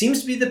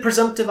seems to be the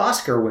presumptive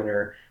Oscar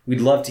winner,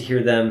 we'd love to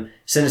hear them.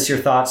 Send us your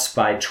thoughts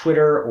by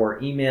Twitter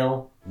or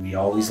email. We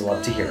always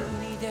love to hear them.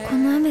 こ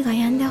の雨が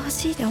止んでほ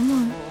しいと思う。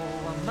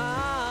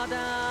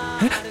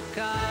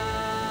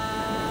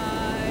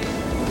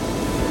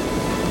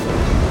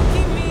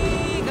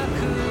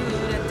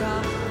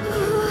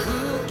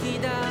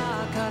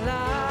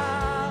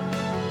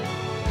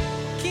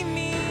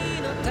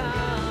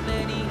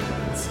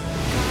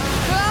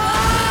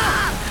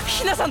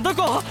ひなさんど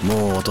こ？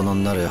もう大人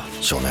になるよ、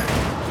少年。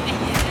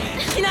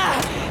ひな、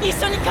一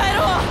緒に帰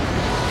ろう。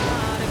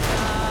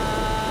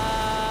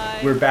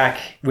We're back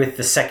with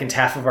the second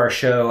half of our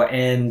show,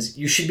 and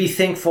you should be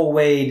thankful,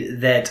 Wade,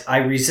 that I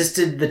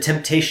resisted the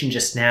temptation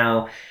just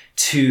now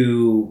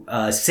to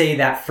say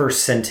that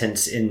first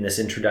sentence in this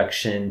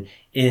introduction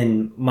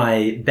in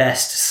my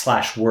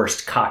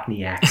best/worst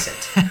Cockney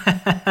accent.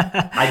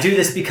 I do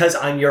this because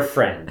I'm your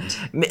friend.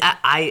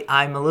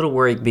 I'm a little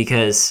worried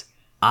because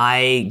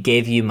I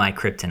gave you my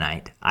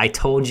kryptonite. I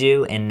told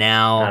you, and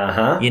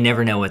now you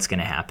never know what's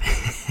going to happen.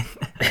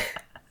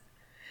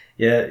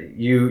 Yeah,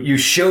 you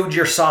showed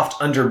your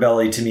soft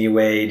underbelly to me,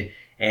 Wade,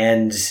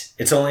 and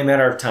it's only a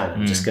matter of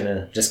time. I'm just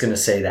gonna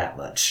say that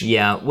much.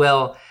 Yeah,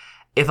 well,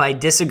 if I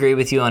disagree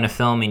with you on a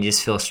film and you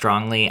just feel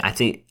strongly, I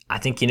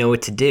think you know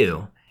what to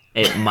do.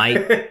 It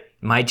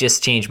might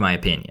just change my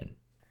opinion.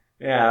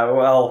 Yeah,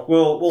 well,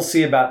 we'll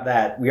see about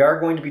that. We are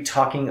going to be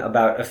talking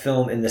about a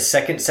film in the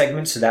second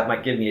segment, so that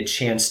might give me a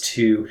chance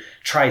to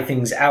try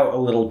things out a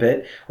little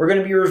bit. We're going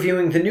to be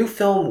reviewing the new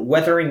film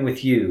Weathering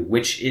with You,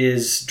 which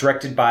is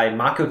directed by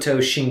Makoto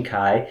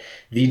Shinkai,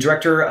 the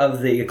director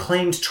of the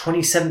acclaimed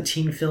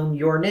 2017 film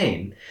Your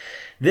Name.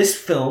 This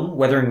film,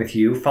 Weathering with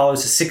You,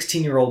 follows a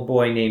 16-year-old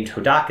boy named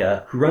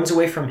Hodaka who runs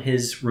away from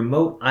his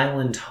remote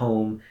island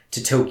home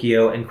to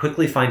Tokyo and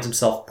quickly finds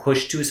himself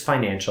pushed to his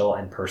financial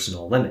and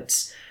personal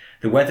limits.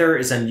 The weather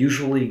is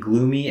unusually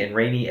gloomy and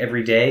rainy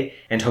every day,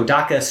 and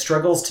Hodaka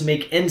struggles to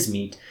make ends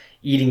meet,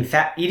 eating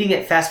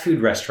at fast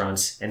food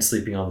restaurants and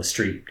sleeping on the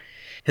street.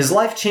 His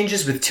life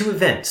changes with two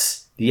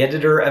events. The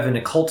editor of an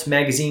occult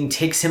magazine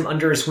takes him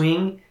under his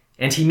wing,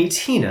 and he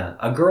meets Hina,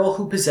 a girl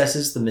who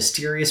possesses the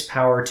mysterious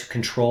power to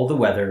control the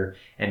weather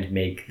and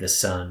make the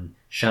sun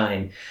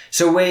shine.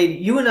 So Wade,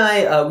 you and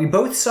I, we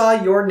both saw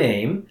Your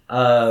Name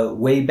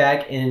way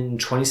back in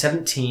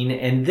 2017,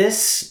 and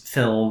this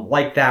film,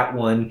 like that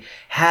one,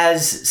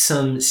 has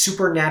some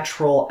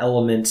supernatural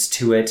elements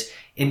to it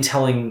in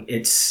telling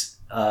its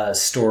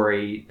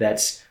story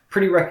that's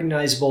pretty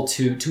recognizable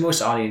to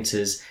most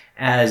audiences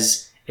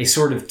as a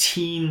sort of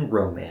teen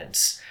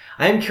romance.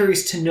 I am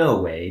curious to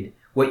know, Wade,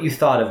 what you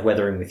thought of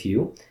Weathering with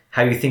You,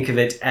 how you think of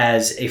it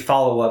as a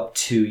follow-up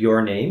to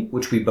Your Name,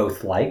 which we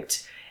both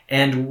liked,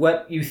 and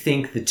what you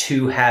think the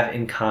two have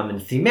in common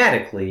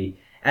thematically,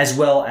 as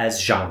well as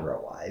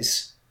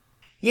genre-wise.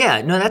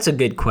 Yeah, no, that's a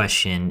good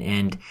question.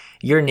 And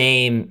Your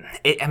Name,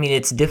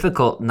 it's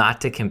difficult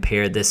not to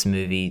compare this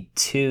movie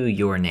to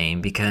Your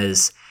Name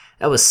because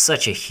that was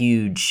such a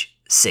huge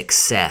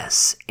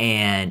success,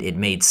 and it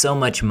made so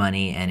much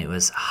money, and it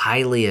was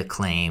highly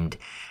acclaimed.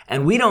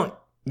 And we don't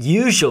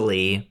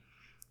usually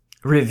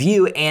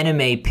review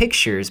anime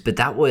pictures, but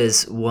that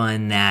was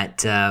one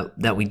that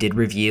we did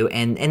review,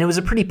 and it was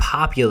a pretty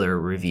popular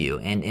review,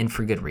 and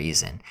for good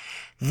reason.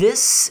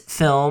 This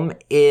film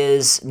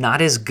is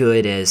not as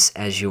good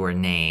as Your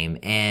Name,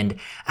 and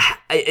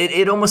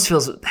it almost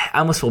feels, I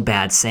almost feel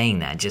bad saying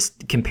that,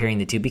 just comparing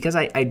the two, because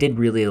I did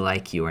really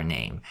like Your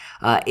Name.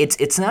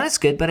 It's not as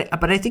good, but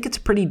I think it's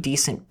a pretty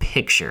decent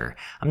picture.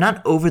 I'm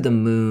not over the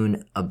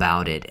moon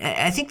about it.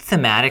 I think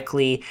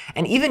thematically,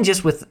 and even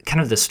just with kind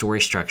of the story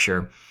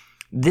structure,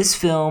 this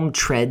film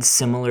treads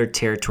similar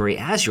territory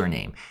as Your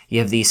Name. You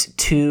have these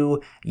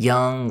two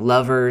young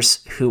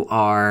lovers who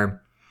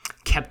are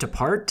kept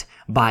apart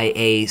by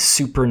a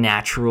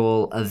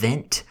supernatural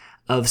event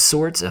of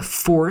sorts, a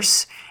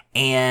force,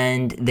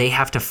 and they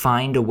have to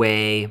find a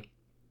way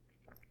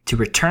to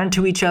return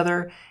to each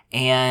other,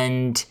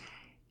 and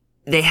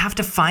they have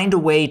to find a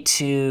way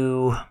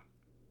to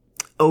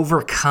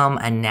overcome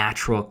a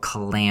natural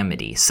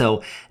calamity.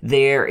 So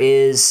there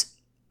is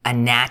a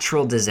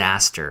natural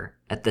disaster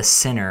at the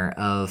center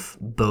of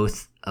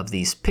both of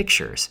these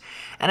pictures.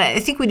 And I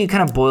think when you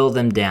kind of boil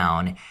them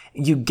down,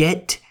 you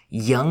get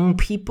young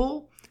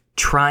people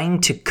trying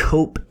to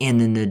cope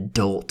in an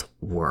adult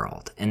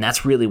world. And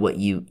that's really what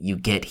you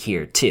get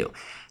here too.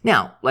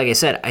 Now, like I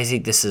said, I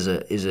think this is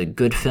a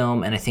good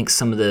film, and I think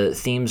some of the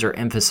themes are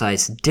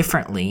emphasized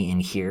differently in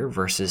here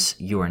versus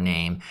Your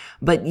Name.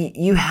 But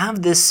you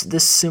have this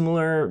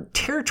similar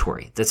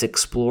territory that's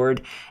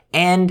explored,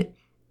 and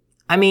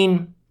I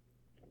mean,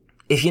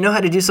 if you know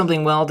how to do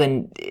something well,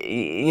 then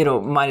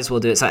might as well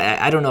do it. So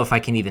I don't know if I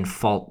can even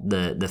fault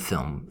the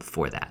film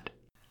for that.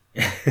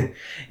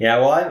 Yeah,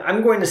 well,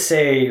 I'm going to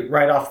say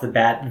right off the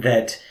bat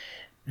that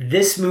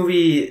this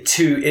movie,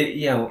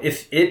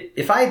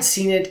 if I had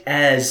seen it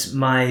as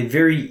my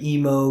very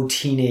emo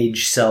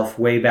teenage self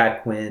way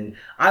back when,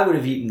 I would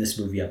have eaten this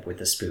movie up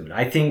with a spoon.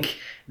 I think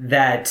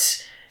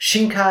that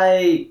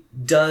Shinkai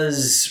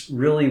does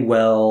really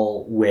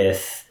well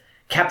with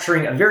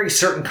capturing a very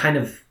certain kind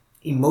of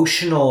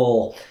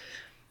emotional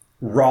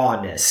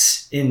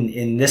rawness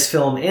in this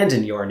film and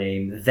in Your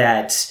Name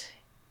that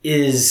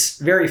is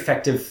very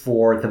effective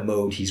for the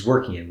mode he's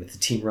working in with the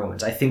Teen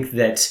Romans. I think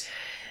that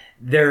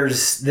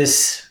there's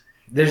this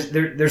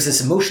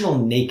emotional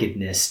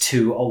nakedness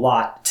to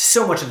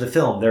so much of the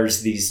film.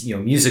 There's these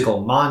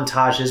musical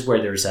montages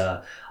where there's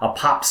a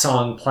pop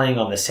song playing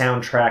on the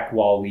soundtrack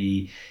while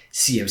we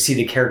see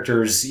the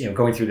characters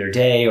going through their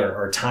day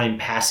or time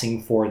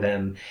passing for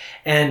them,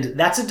 and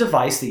that's a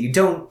device that you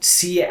don't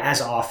see as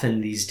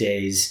often these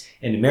days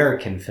in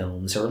American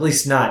films, or at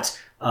least not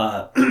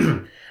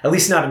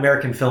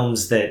American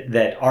films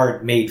that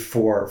are made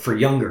for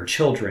younger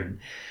children.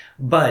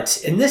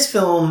 But in this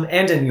film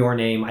and in Your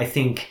Name, I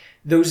think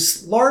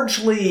those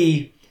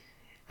largely,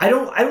 I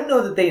don't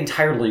know that they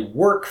entirely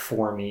work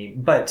for me,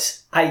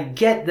 but I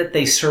get that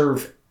they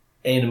serve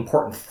an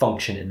important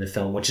function in the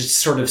film, which is to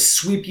sort of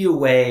sweep you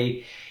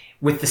away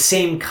with the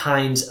same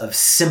kinds of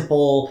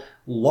simple,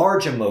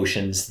 large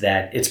emotions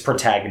that its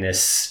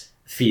protagonists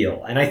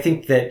feel. And I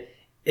think that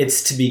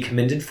it's to be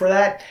commended for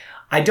that.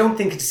 I don't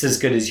think it's as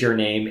good as Your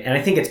Name, and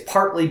I think it's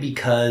partly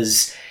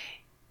because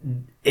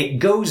it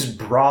goes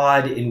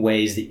broad in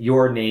ways that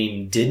Your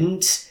Name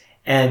didn't,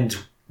 and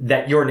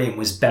that Your Name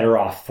was better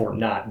off for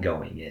not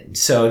going in.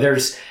 So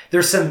there's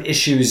some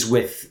issues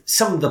with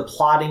some of the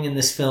plotting in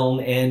this film,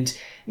 and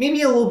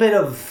maybe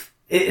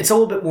it's a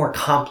little bit more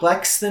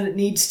complex than it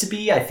needs to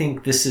be. I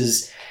think this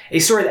is a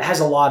story that has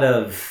a lot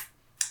of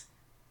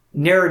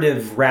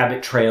narrative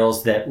rabbit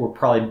trails that were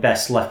probably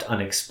best left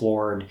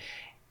unexplored,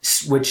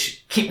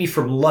 which keep me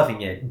from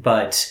loving it.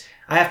 But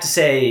I have to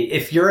say,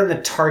 if you're in the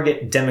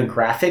target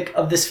demographic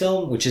of this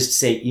film, which is to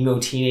say emo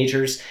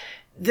teenagers,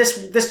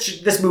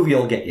 this movie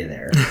will get you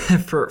there.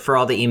 for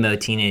all the emo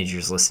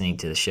teenagers listening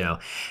to the show.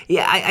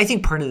 Yeah, I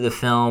think part of the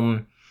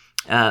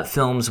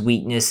film's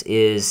weakness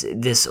is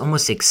this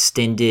almost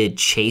extended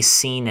chase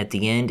scene at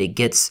the end. It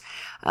gets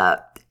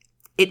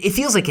it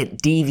feels like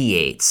it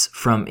deviates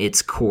from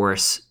its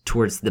course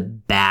towards the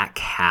back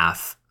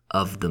half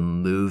of the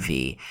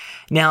movie.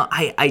 Now,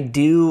 I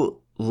do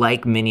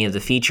like many of the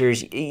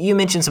features. You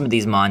mentioned some of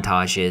these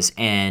montages,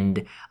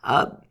 and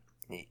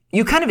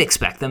you kind of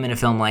expect them in a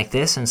film like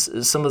this, and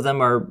some of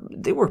them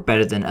they work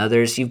better than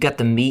others. You've got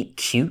the meet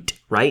cute,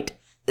 right?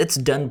 It's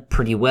done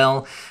pretty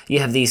well. You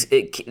have these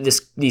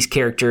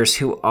characters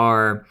who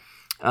are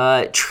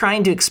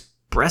trying to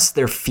express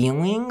their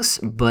feelings,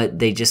 but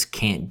they just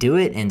can't do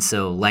it. And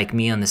so, like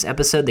me on this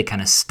episode, they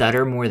kind of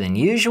stutter more than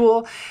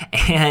usual.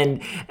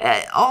 And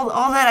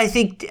all that, I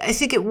think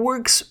it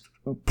works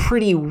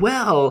pretty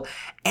well.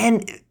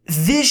 And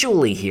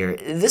visually here,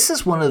 this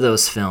is one of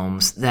those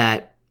films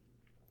that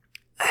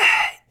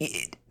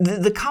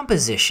the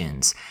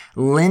compositions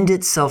lend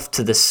itself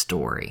to the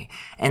story.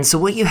 And so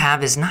what you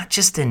have is not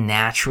just a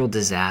natural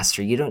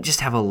disaster. You don't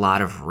just have a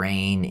lot of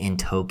rain in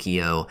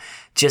Tokyo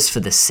just for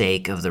the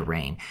sake of the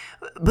rain.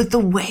 But the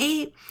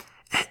way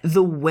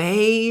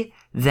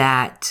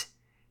that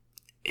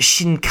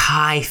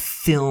Shinkai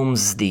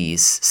films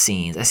these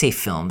scenes, I say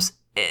films,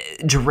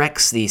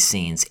 directs these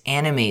scenes,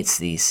 animates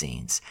these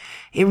scenes,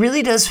 it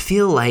really does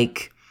feel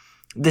like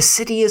the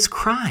city is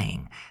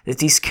crying, that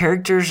these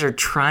characters are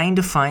trying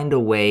to find a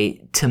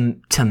way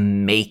to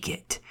make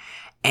it.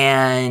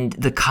 And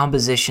the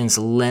compositions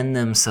lend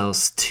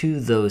themselves to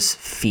those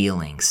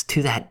feelings,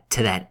 to that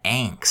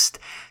angst,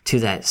 to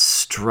that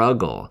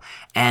struggle.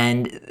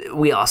 And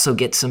we also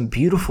get some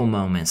beautiful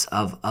moments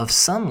of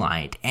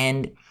sunlight.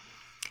 And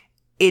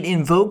it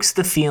invokes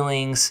the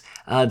feelings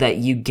that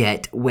you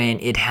get when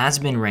it has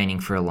been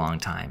raining for a long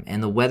time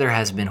and the weather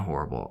has been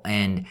horrible.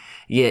 And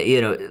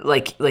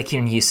like here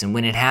in Houston,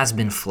 when it has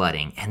been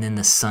flooding and then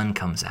the sun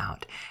comes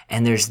out,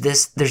 and there's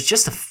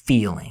just a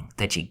feeling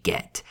that you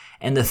get.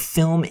 And the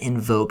film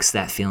invokes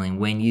that feeling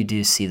when you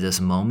do see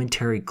those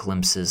momentary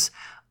glimpses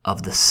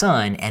of the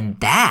sun, and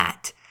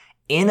that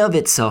in of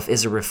itself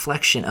is a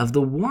reflection of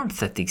the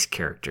warmth that these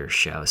characters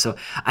show. So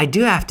I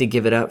do have to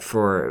give it up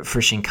for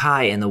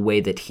Shinkai and the way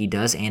that he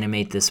does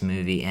animate this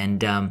movie,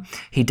 and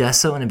he does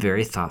so in a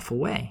very thoughtful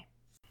way.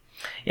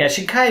 Yeah,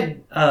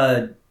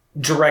 Shinkai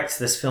directs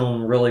this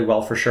film really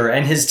well for sure,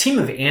 and his team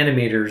of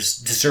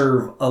animators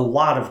deserve a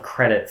lot of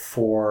credit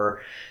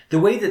for the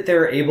way that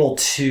they're able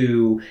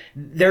to...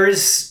 There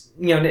is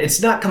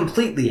it's not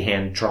completely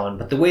hand-drawn,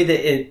 but the way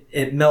that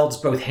it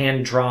melds both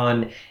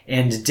hand-drawn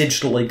and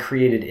digitally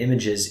created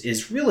images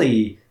is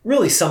really,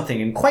 really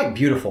something, and quite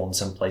beautiful in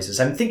some places.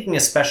 I'm thinking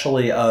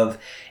especially of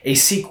a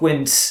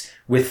sequence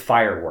with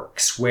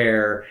fireworks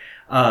where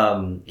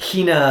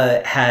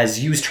Hina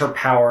has used her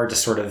power to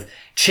sort of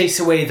chase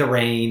away the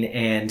rain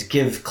and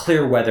give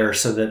clear weather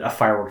so that a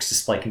fireworks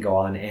display can go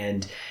on.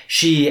 And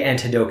she and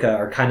Hidoka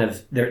are kind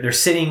of, they're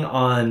sitting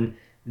on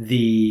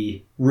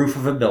the roof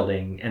of a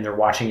building and they're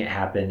watching it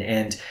happen.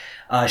 And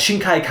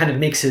Shinkai kind of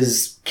makes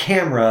his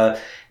camera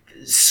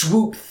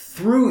swoop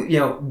through,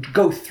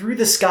 go through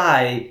the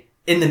sky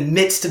in the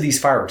midst of these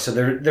fireworks. So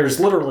there's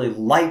literally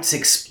lights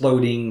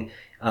exploding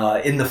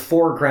in the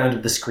foreground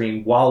of the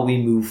screen while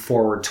we move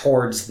forward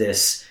towards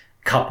this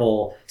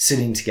couple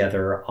sitting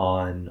together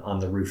on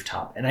the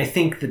rooftop. And I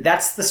think that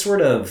that's the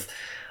sort of,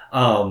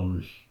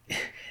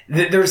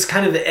 there's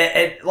kind of,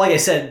 like I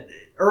said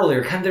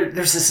earlier,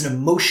 there's this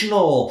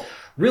emotional,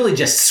 really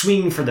just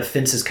swing for the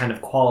fences kind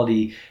of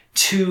quality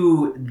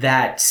to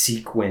that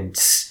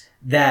sequence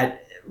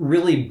that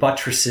really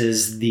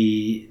buttresses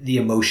the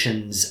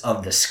emotions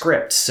of the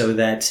script, so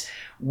that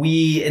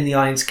we in the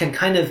audience can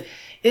kind of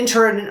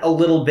enter in a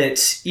little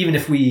bit, even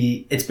if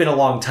it's been a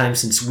long time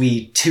since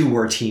we too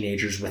were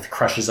teenagers with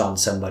crushes on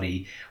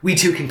somebody, we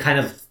too can kind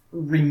of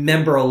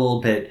remember a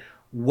little bit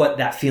what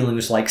that feeling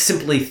was like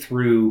simply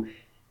through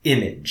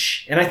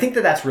image. And I think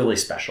that that's really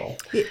special.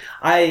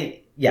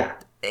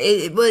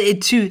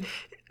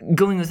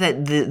 Going with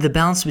that, the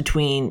balance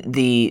between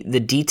the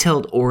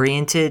detailed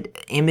oriented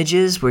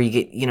images where you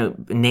get,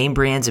 name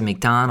brands and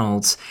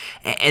McDonald's,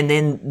 and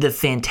then the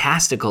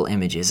fantastical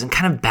images, and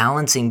kind of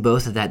balancing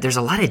both of that. There's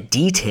a lot of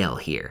detail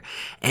here.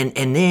 And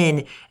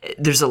then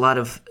there's a lot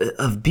of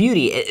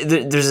beauty.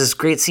 There's this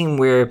great scene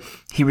where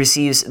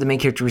the main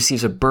character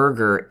receives a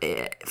burger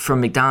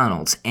from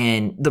McDonald's,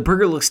 and the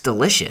burger looks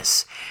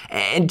delicious.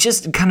 And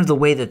just kind of the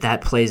way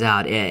that plays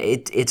out,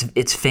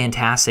 it's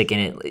fantastic.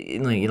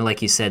 And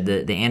like you said,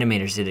 the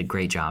animators did a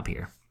great job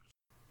here.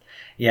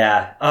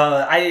 Yeah.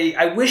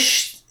 I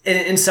wish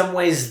in some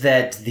ways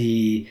that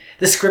the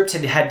script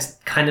had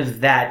kind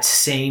of that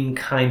same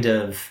kind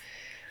of,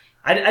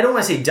 I don't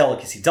want to say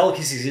delicacy.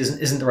 Delicacy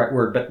isn't the right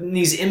word, but in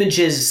these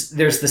images,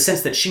 there's the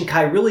sense that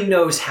Shinkai really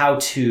knows how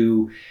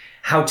to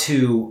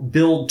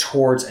build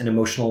towards an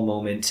emotional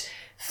moment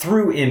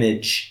through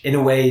image in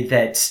a way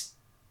that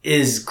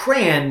is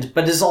grand,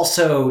 but is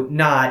also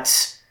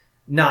not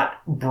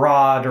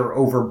broad or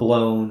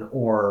overblown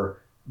or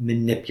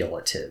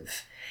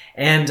manipulative.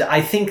 And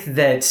I think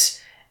that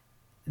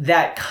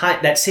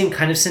same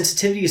kind of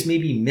sensitivity is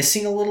maybe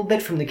missing a little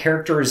bit from the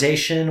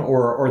characterization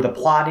or the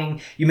plotting.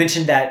 You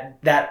mentioned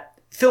that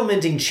film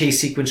ending chase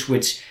sequence,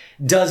 which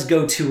does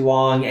go too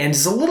long and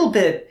is a little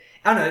bit,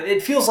 I don't know,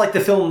 it feels like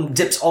the film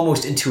dips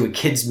almost into a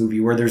kid's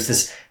movie where there's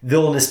this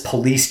villainous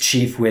police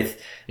chief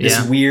with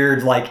this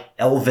weird, like,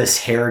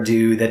 Elvis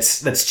hairdo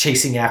that's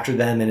chasing after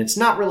them, and it's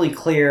not really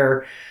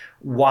clear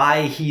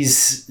why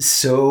he's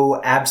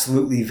so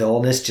absolutely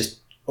villainous just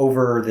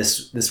over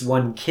this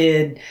one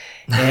kid.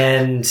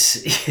 And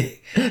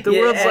the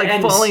world's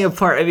falling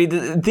apart. I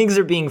mean, things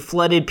are being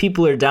flooded,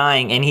 people are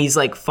dying, and he's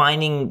like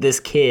finding this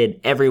kid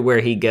everywhere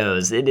he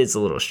goes. It is a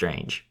little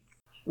strange.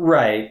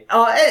 Right.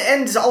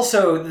 And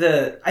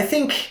also I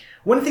think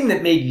one thing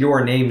that made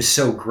Your Name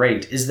so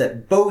great is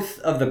that both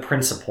of the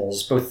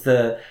principals, both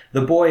the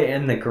boy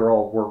and the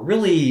girl, were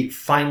really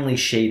finely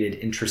shaded,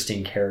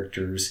 interesting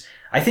characters.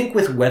 I think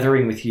with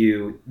Weathering With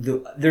You,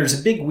 there's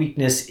a big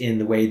weakness in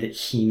the way that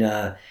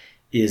Hina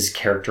is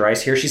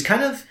characterized here. She's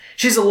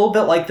a little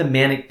bit like the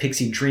manic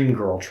pixie dream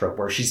girl trope,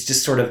 where she's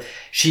just sort of,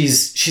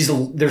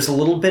 there's a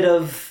little bit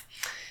of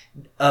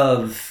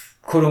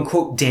quote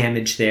unquote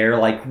damage there.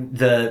 Like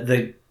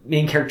the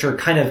main character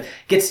kind of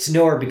gets to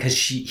know her because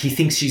he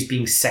thinks she's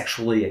being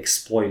sexually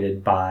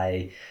exploited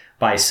by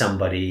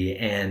somebody.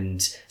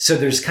 And so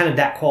there's kind of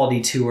that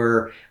quality to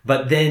her,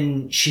 but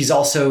then she's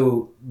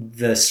also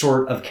the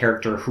sort of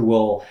character who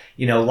will,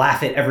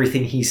 laugh at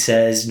everything he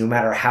says, no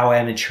matter how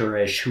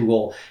amateurish, who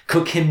will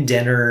cook him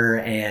dinner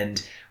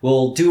and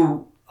will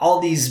do all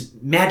these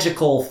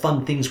magical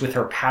fun things with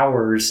her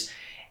powers.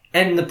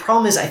 And the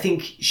problem is, I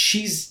think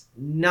she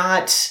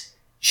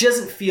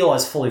doesn't feel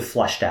as fully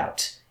fleshed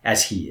out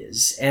as he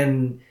is.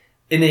 And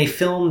in a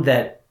film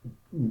that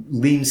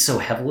leans so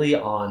heavily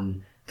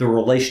on the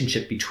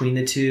relationship between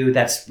the two,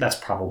 that's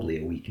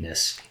probably a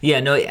weakness. Yeah,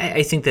 no,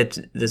 I think that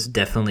that's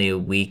definitely a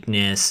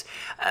weakness.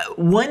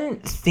 One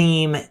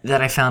theme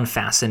that I found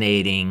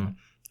fascinating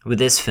with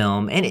this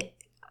film, and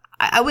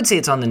I would say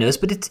it's on the nose,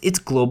 but it's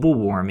global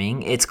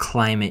warming, it's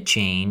climate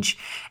change,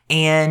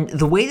 and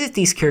the way that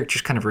these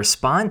characters kind of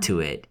respond to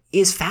it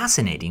is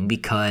fascinating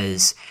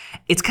because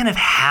it's kind of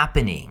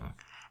happening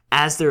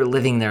as they're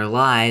living their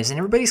lives, and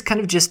everybody's kind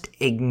of just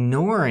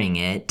ignoring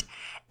it,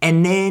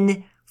 and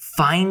then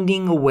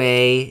finding a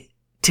way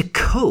to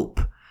cope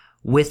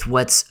with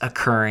what's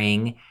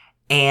occurring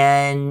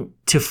and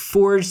to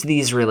forge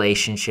these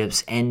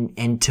relationships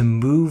and to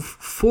move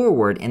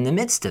forward in the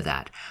midst of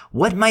that.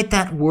 What might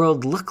that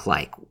world look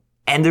like?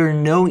 And there are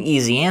no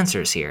easy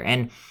answers here.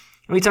 And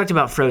we talked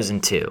about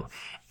Frozen 2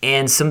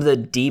 and some of the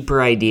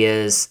deeper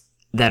ideas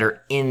that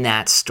are in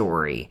that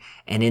story.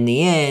 And in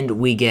the end,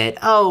 we get,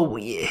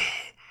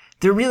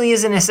 there really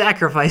isn't a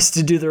sacrifice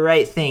to do the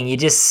right thing. You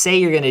just say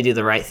you're going to do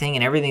the right thing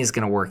and everything's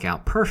going to work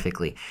out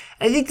perfectly.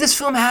 I think this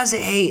film has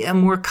a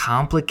more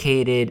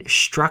complicated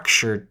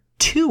structure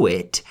to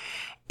it.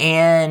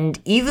 And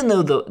even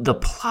though the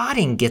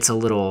plotting gets a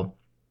little,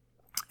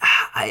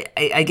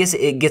 I guess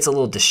it gets a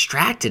little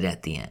distracted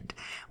at the end,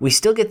 we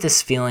still get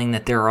this feeling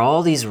that there are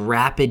all these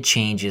rapid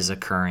changes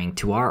occurring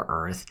to our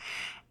Earth.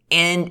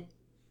 And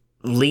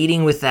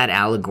leading with that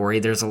allegory,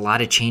 there's a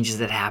lot of changes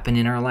that happen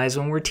in our lives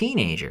when we're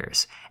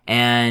teenagers.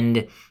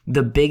 And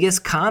the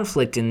biggest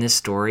conflict in this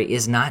story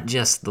is not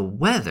just the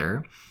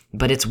weather,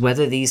 but it's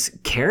whether these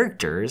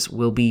characters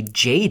will be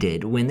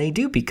jaded when they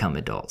do become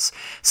adults.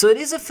 So it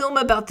is a film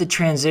about the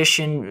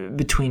transition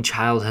between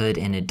childhood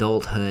and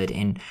adulthood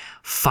and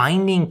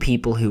finding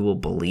people who will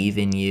believe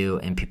in you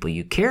and people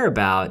you care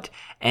about.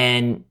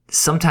 And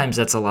sometimes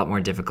that's a lot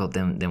more difficult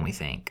than we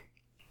think.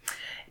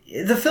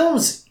 The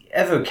film's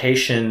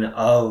evocation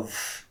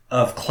of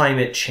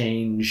climate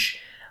change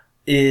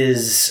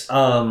is,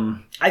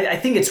 I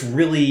think it's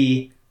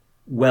really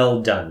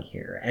well done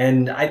here.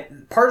 And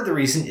part of the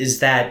reason is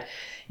that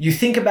you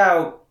think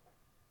about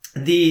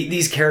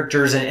these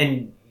characters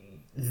and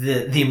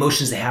the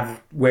emotions they have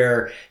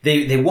where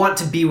they want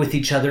to be with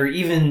each other,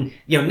 even,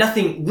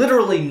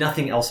 literally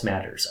nothing else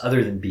matters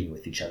other than being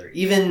with each other.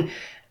 Even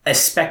a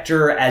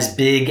specter as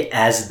big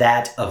as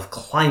that of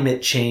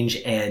climate change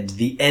and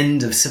the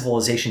end of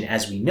civilization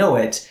as we know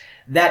it,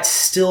 that's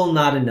still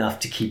not enough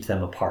to keep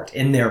them apart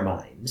in their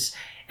minds.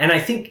 And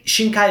I think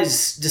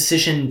Shinkai's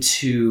decision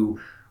to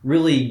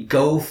really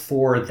go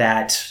for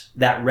that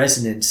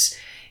resonance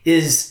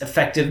is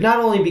effective, not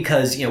only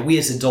because, we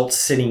as adults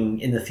sitting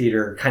in the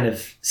theater kind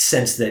of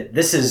sense that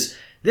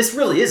this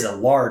really is a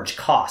large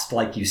cost,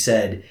 like you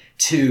said,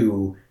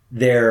 to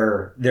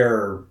their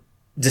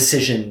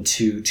decision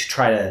to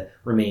try to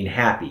remain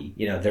happy.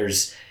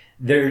 This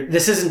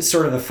isn't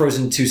sort of a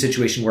Frozen 2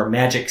 situation where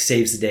magic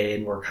saves the day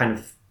and we're kind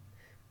of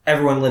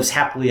everyone lives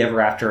happily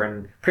ever after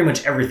and pretty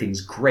much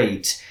everything's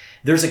great.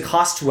 There's a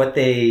cost to what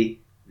they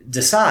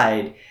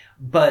decide,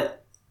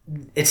 but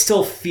it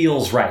still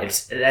feels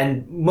right.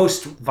 And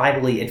most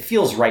vitally, it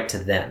feels right to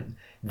them.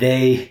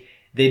 They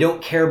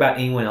don't care about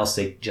anyone else.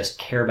 They just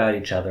care about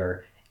each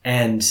other.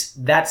 And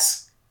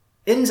that's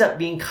ends up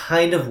being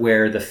kind of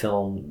where the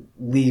film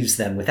leaves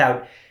them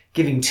without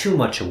giving too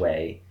much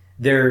away.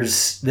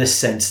 There's this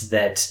sense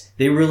that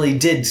they really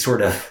did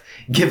sort of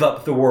give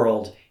up the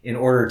world in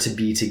order to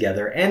be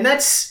together. And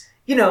that's,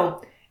 in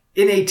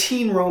a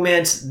teen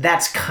romance,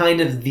 that's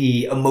kind of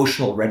the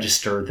emotional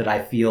register that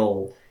I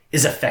feel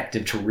is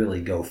effective to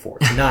really go for.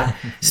 To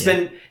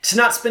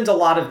not spend a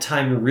lot of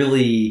time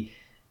really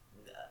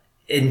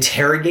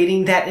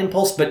interrogating that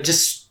impulse, but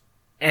just,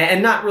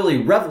 and not really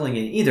reveling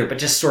in it either, but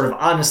just sort of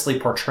honestly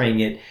portraying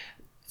it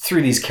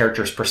through these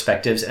characters'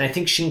 perspectives. And I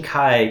think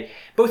Shinkai,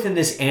 both in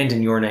this and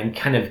in Your Name,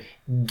 kind of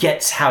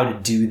gets how to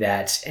do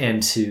that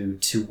and to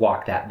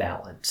walk that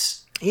balance.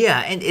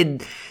 Yeah,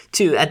 and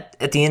too,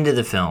 at the end of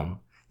the film,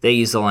 they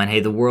use the line,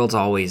 "Hey, the world's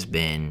always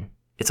been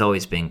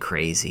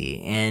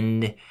crazy."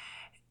 And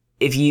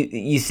if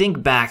you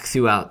think back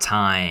throughout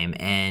time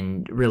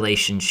and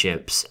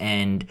relationships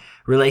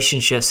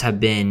have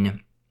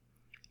been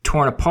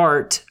torn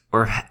apart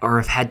or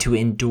have had to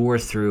endure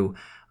through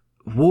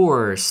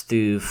wars,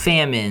 through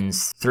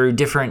famines, through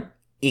different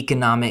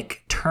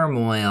economic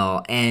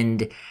turmoil.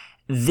 And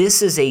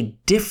this is a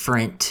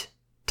different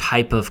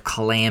type of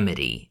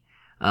calamity,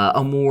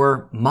 a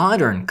more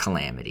modern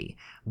calamity.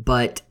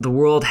 But the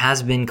world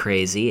has been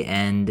crazy,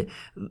 and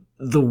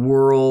the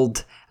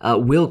world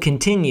will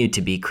continue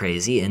to be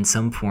crazy in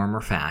some form or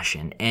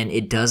fashion. And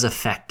it does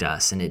affect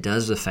us, and it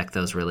does affect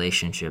those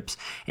relationships.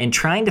 And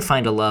trying to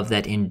find a love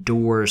that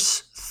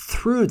endures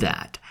through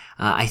that,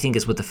 I think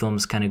is what the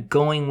film's kind of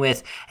going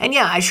with. And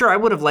yeah, I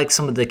would have liked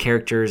some of the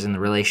characters and the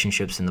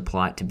relationships in the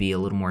plot to be a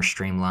little more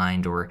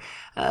streamlined or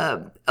a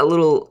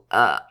little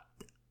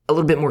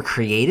bit more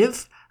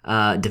creative,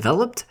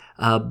 developed.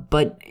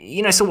 But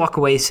I still walk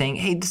away saying,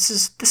 hey, this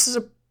is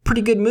a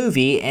pretty good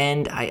movie,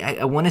 and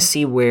I want to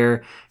see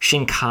where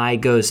Shinkai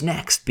goes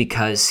next,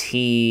 because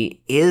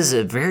he is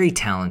a very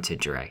talented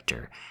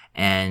director.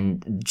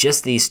 And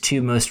just these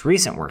two most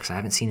recent works, I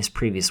haven't seen his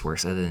previous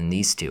works other than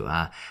these two.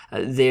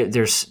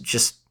 There's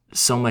just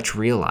so much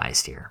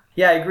realized here.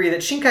 Yeah, I agree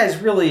that Shinkai is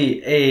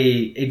really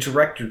a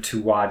director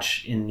to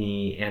watch in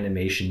the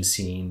animation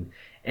scene.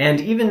 And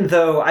even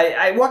though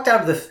I walked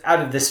out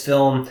of this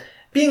film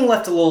being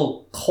left a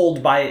little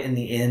cold by it in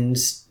the end,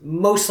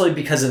 mostly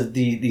because of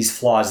these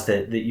flaws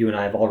that you and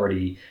I have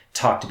already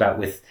talked about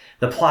with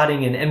the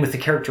plotting and with the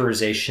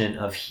characterization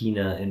of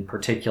Hina in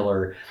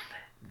particular.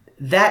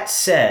 That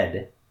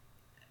said,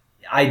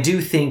 I do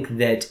think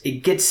that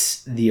it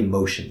gets the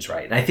emotions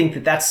right. And I think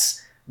that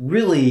that's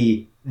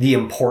really the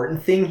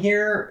important thing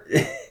here,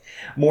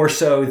 more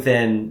so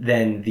than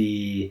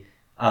the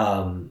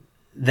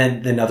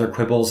than other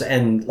quibbles.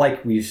 And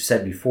like we've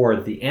said before,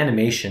 the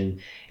animation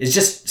is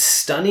just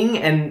stunning,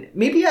 and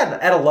maybe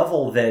at a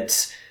level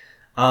that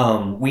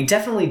we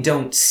definitely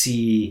don't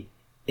see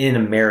in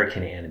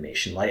American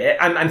animation. Like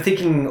I'm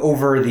thinking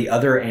over the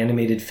other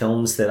animated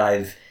films that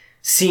I've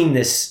seen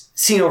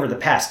over the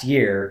past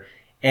year,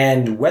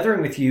 and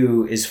Weathering with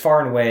You is far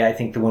and away, I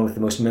think, the one with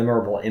the most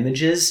memorable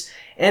images,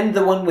 and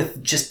the one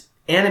with just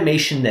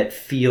animation that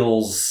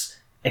feels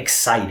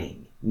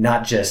exciting,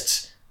 not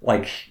just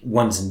like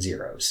ones and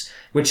zeros.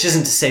 Which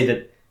isn't to say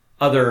that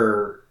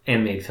other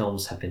animated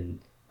films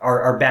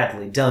are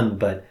badly done,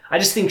 but I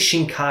just think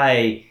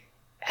Shinkai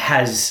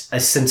has a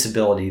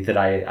sensibility that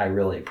I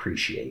really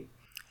appreciate.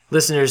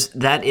 Listeners,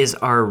 that is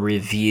our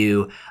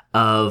review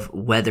of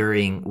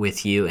Weathering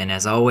with You. And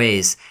as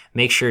always,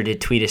 make sure to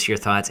tweet us your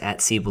thoughts at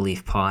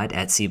SeeBeliefPod,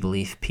 at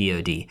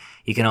SeeBeliefPod.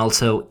 You can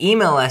also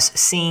email us,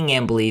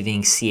 seeingandbelieving,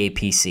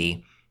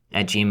 CAPC,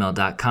 at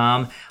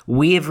gmail.com.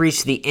 We have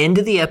reached the end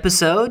of the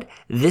episode.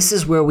 This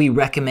is where we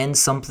recommend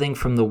something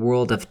from the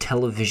world of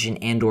television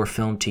and or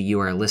film to you,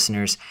 our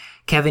listeners.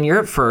 Kevin, you're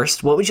up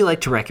first. What would you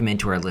like to recommend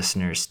to our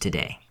listeners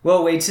today?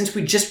 Well, Wade, since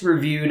we just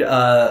reviewed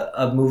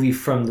a movie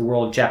from the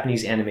world of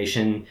Japanese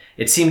animation,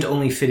 it seemed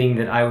only fitting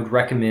that I would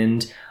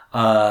recommend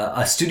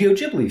a Studio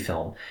Ghibli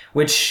film,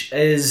 which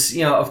is,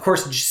 of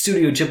course,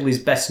 Studio Ghibli is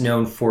best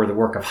known for the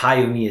work of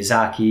Hayao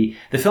Miyazaki.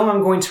 The film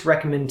I'm going to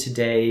recommend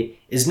today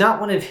is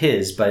not one of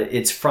his, but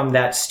it's from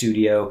that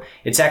studio.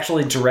 It's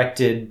actually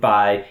directed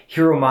by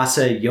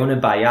Hiromasa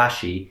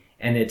Yonebayashi,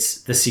 and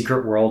it's The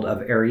Secret World of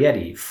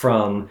Arrietty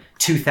from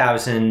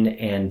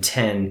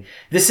 2010.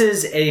 This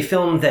is a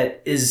film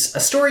that is a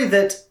story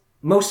that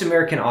most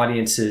American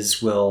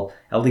audiences will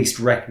at least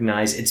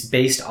recognize. It's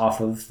based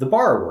off of The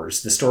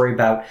Borrowers, the story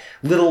about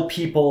little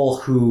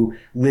people who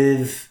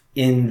live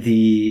in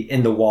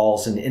the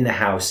walls and in the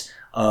house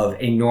of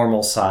a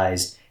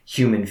normal-sized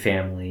human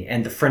family,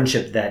 and the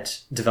friendship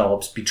that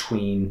develops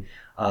between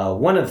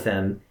one of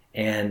them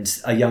and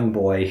a young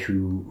boy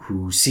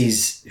who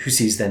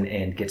sees them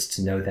and gets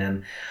to know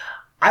them.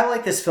 I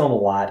like this film a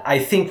lot. I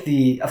think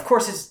the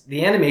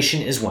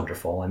animation is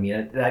wonderful. I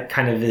mean, that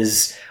kind of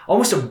is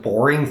almost a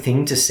boring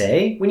thing to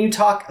say when you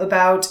talk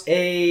about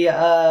a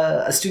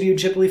Studio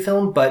Ghibli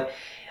film, but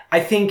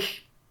I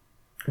think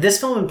this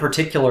film in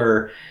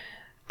particular,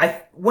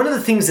 one of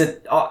the things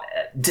that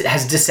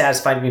has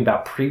dissatisfied me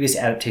about previous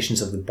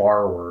adaptations of The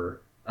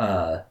Borrower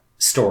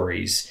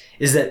stories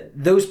is that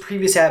those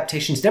previous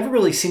adaptations never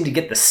really seem to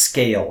get the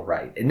scale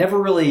right. It never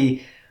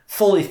really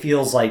fully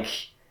feels like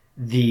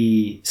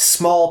the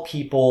small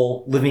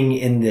people living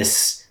in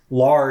this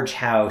large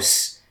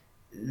house,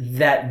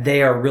 that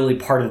they are really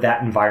part of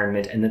that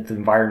environment, and that the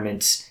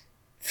environment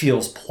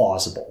feels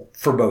plausible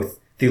for both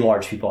the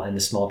large people and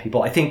the small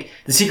people. I think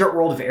The Secret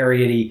World of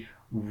Arrietty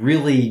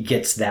really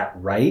gets that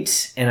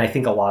right, and I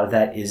think a lot of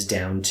that is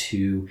down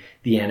to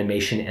the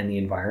animation and the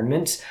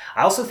environment.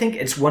 I also think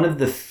it's one of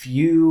the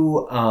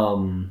few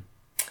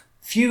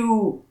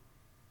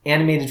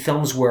animated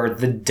films where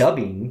the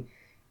dubbing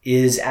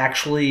is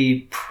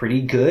actually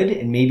pretty good,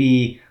 and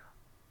maybe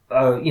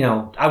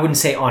I wouldn't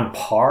say on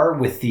par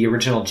with the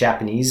original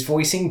Japanese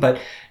voicing, but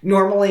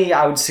normally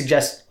I would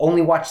suggest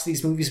only watch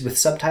these movies with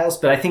subtitles.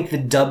 But I think the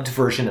dubbed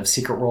version of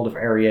Secret World of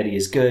Arrietty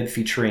is good,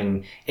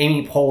 featuring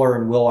Amy Poehler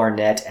and Will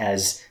Arnett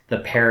as the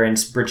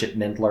parents, Bridget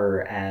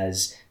Mendler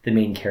as the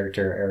main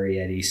character,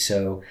 Arrietty.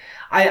 So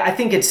I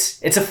think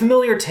it's a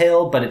familiar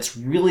tale, but it's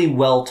really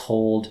well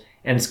told,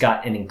 and it's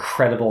got an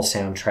incredible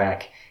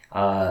soundtrack.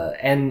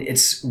 And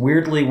it's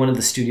weirdly one of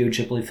the Studio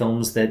Ghibli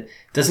films that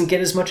doesn't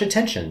get as much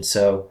attention,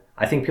 so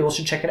I think people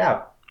should check it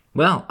out.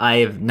 Well, I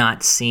have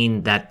not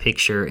seen that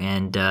picture,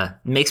 and it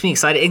makes me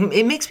excited.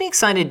 It makes me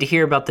excited to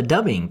hear about the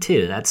dubbing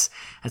too. That's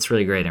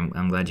really great.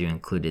 I'm glad you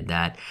included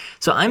that.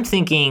 So I'm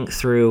thinking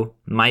through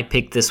my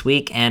pick this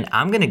week, and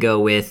I'm going to go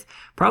with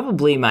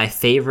probably my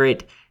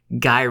favorite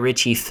Guy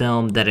Ritchie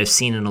film that I've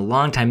seen in a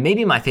long time,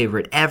 maybe my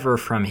favorite ever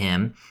from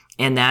him.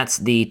 And that's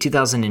the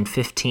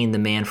 2015 The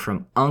Man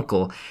from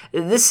U.N.C.L.E.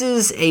 This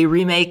is a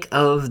remake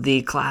of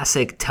the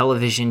classic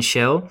television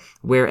show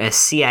where a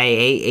CIA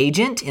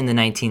agent in the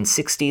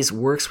 1960s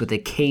works with a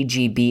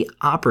KGB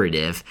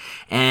operative.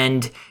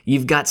 And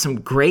you've got some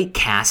great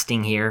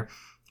casting here.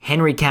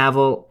 Henry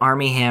Cavill,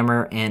 Armie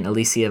Hammer, and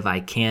Alicia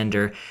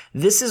Vikander.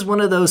 This is one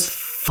of those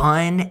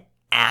fun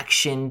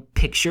action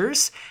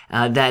pictures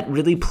that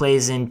really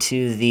plays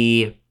into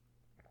the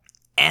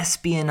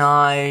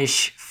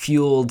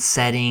espionage-fueled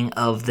setting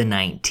of the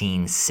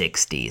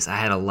 1960s. I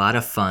had a lot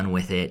of fun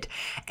with it.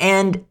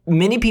 And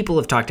many people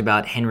have talked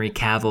about Henry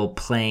Cavill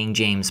playing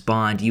James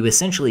Bond. You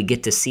essentially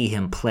get to see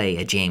him play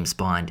a James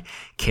Bond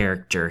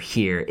character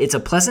here. It's a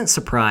pleasant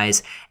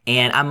surprise,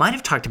 and I might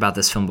have talked about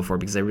this film before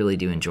because I really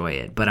do enjoy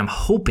it, but I'm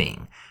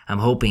hoping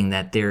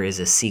that there is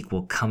a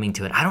sequel coming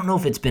to it. I don't know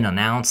if it's been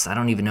announced. I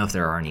don't even know if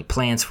there are any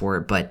plans for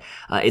it, but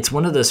it's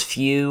one of those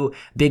few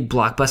big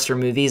blockbuster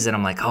movies that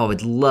I'm like, oh, I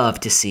would love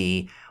to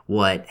see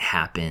what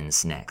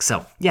happens next.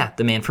 So, yeah,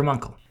 The Man from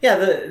U.N.C.L.E.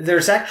 Yeah,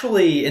 there's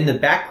actually, in the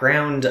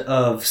background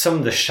of some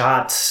of the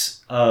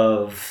shots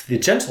of The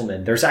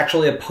Gentleman, there's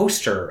actually a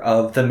poster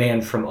of The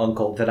Man from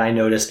U.N.C.L.E. that I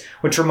noticed,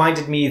 which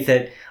reminded me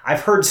that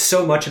I've heard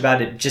so much about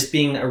it just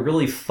being a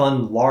really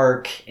fun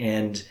lark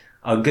and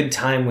a good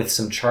time with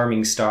some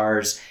charming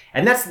stars.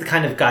 And that's the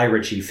kind of Guy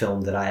Ritchie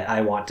film that I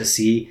want to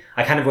see.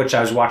 I kind of wish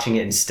I was watching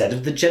it instead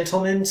of The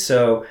Gentleman,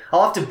 so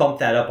I'll have to bump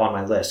that up on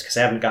my list because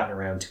I haven't gotten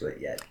around to it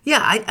yet.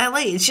 Yeah, I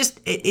like it. It's just,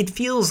 it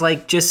feels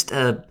like just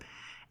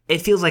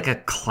it feels like a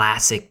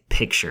classic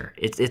picture.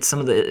 It's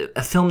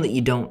a film that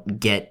you don't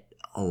get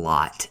a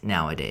lot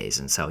nowadays.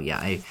 And so, yeah,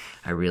 I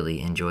really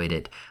enjoyed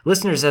it.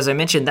 Listeners, as I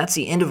mentioned, that's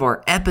the end of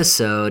our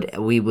episode.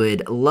 We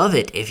would love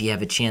it if you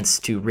have a chance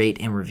to rate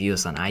and review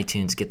us on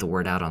iTunes, get the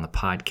word out on the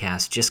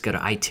podcast. Just go to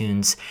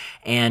iTunes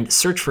and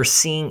search for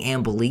Seeing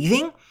and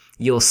Believing.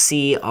 You'll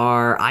see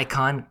our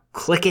icon,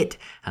 click it,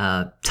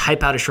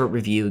 type out a short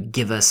review,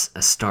 give us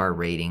a star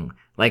rating.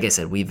 Like I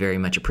said, we very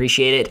much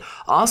appreciate it.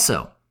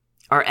 Also,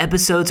 our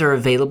episodes are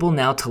available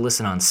now to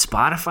listen on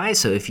Spotify.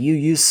 So if you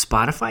use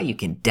Spotify, you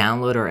can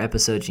download our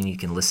episodes and you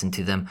can listen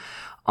to them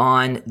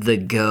on the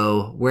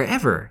go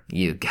wherever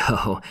you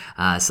go.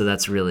 So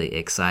that's really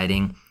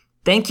exciting.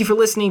 Thank you for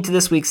listening to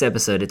this week's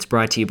episode. It's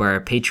brought to you by our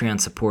Patreon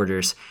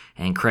supporters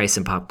and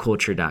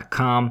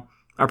ChristandPopCulture.com.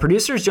 Our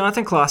producer is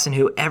Jonathan Clausen,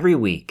 who every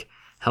week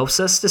helps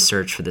us to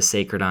search for the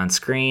sacred on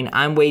screen.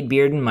 I'm Wade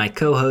Bearden. My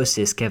co-host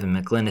is Kevin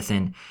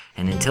McLenithan.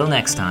 And until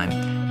next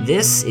time,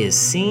 this is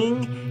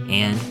Seeing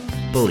and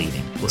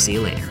Believing. We'll see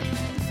you later.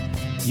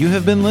 You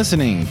have been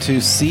listening to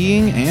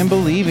Seeing and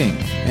Believing,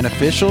 an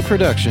official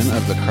production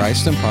of the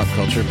Christ and Pop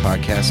Culture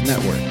Podcast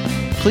Network.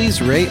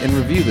 Please rate and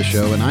review the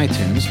show in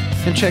iTunes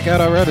and check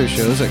out our other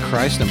shows at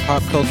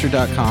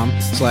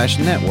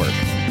christandpopculture.com/network.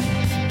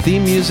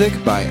 Theme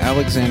music by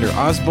Alexander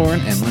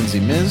Osborne and Lindsay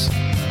Miz,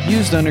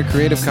 used under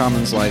Creative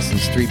Commons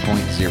License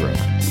 3.0.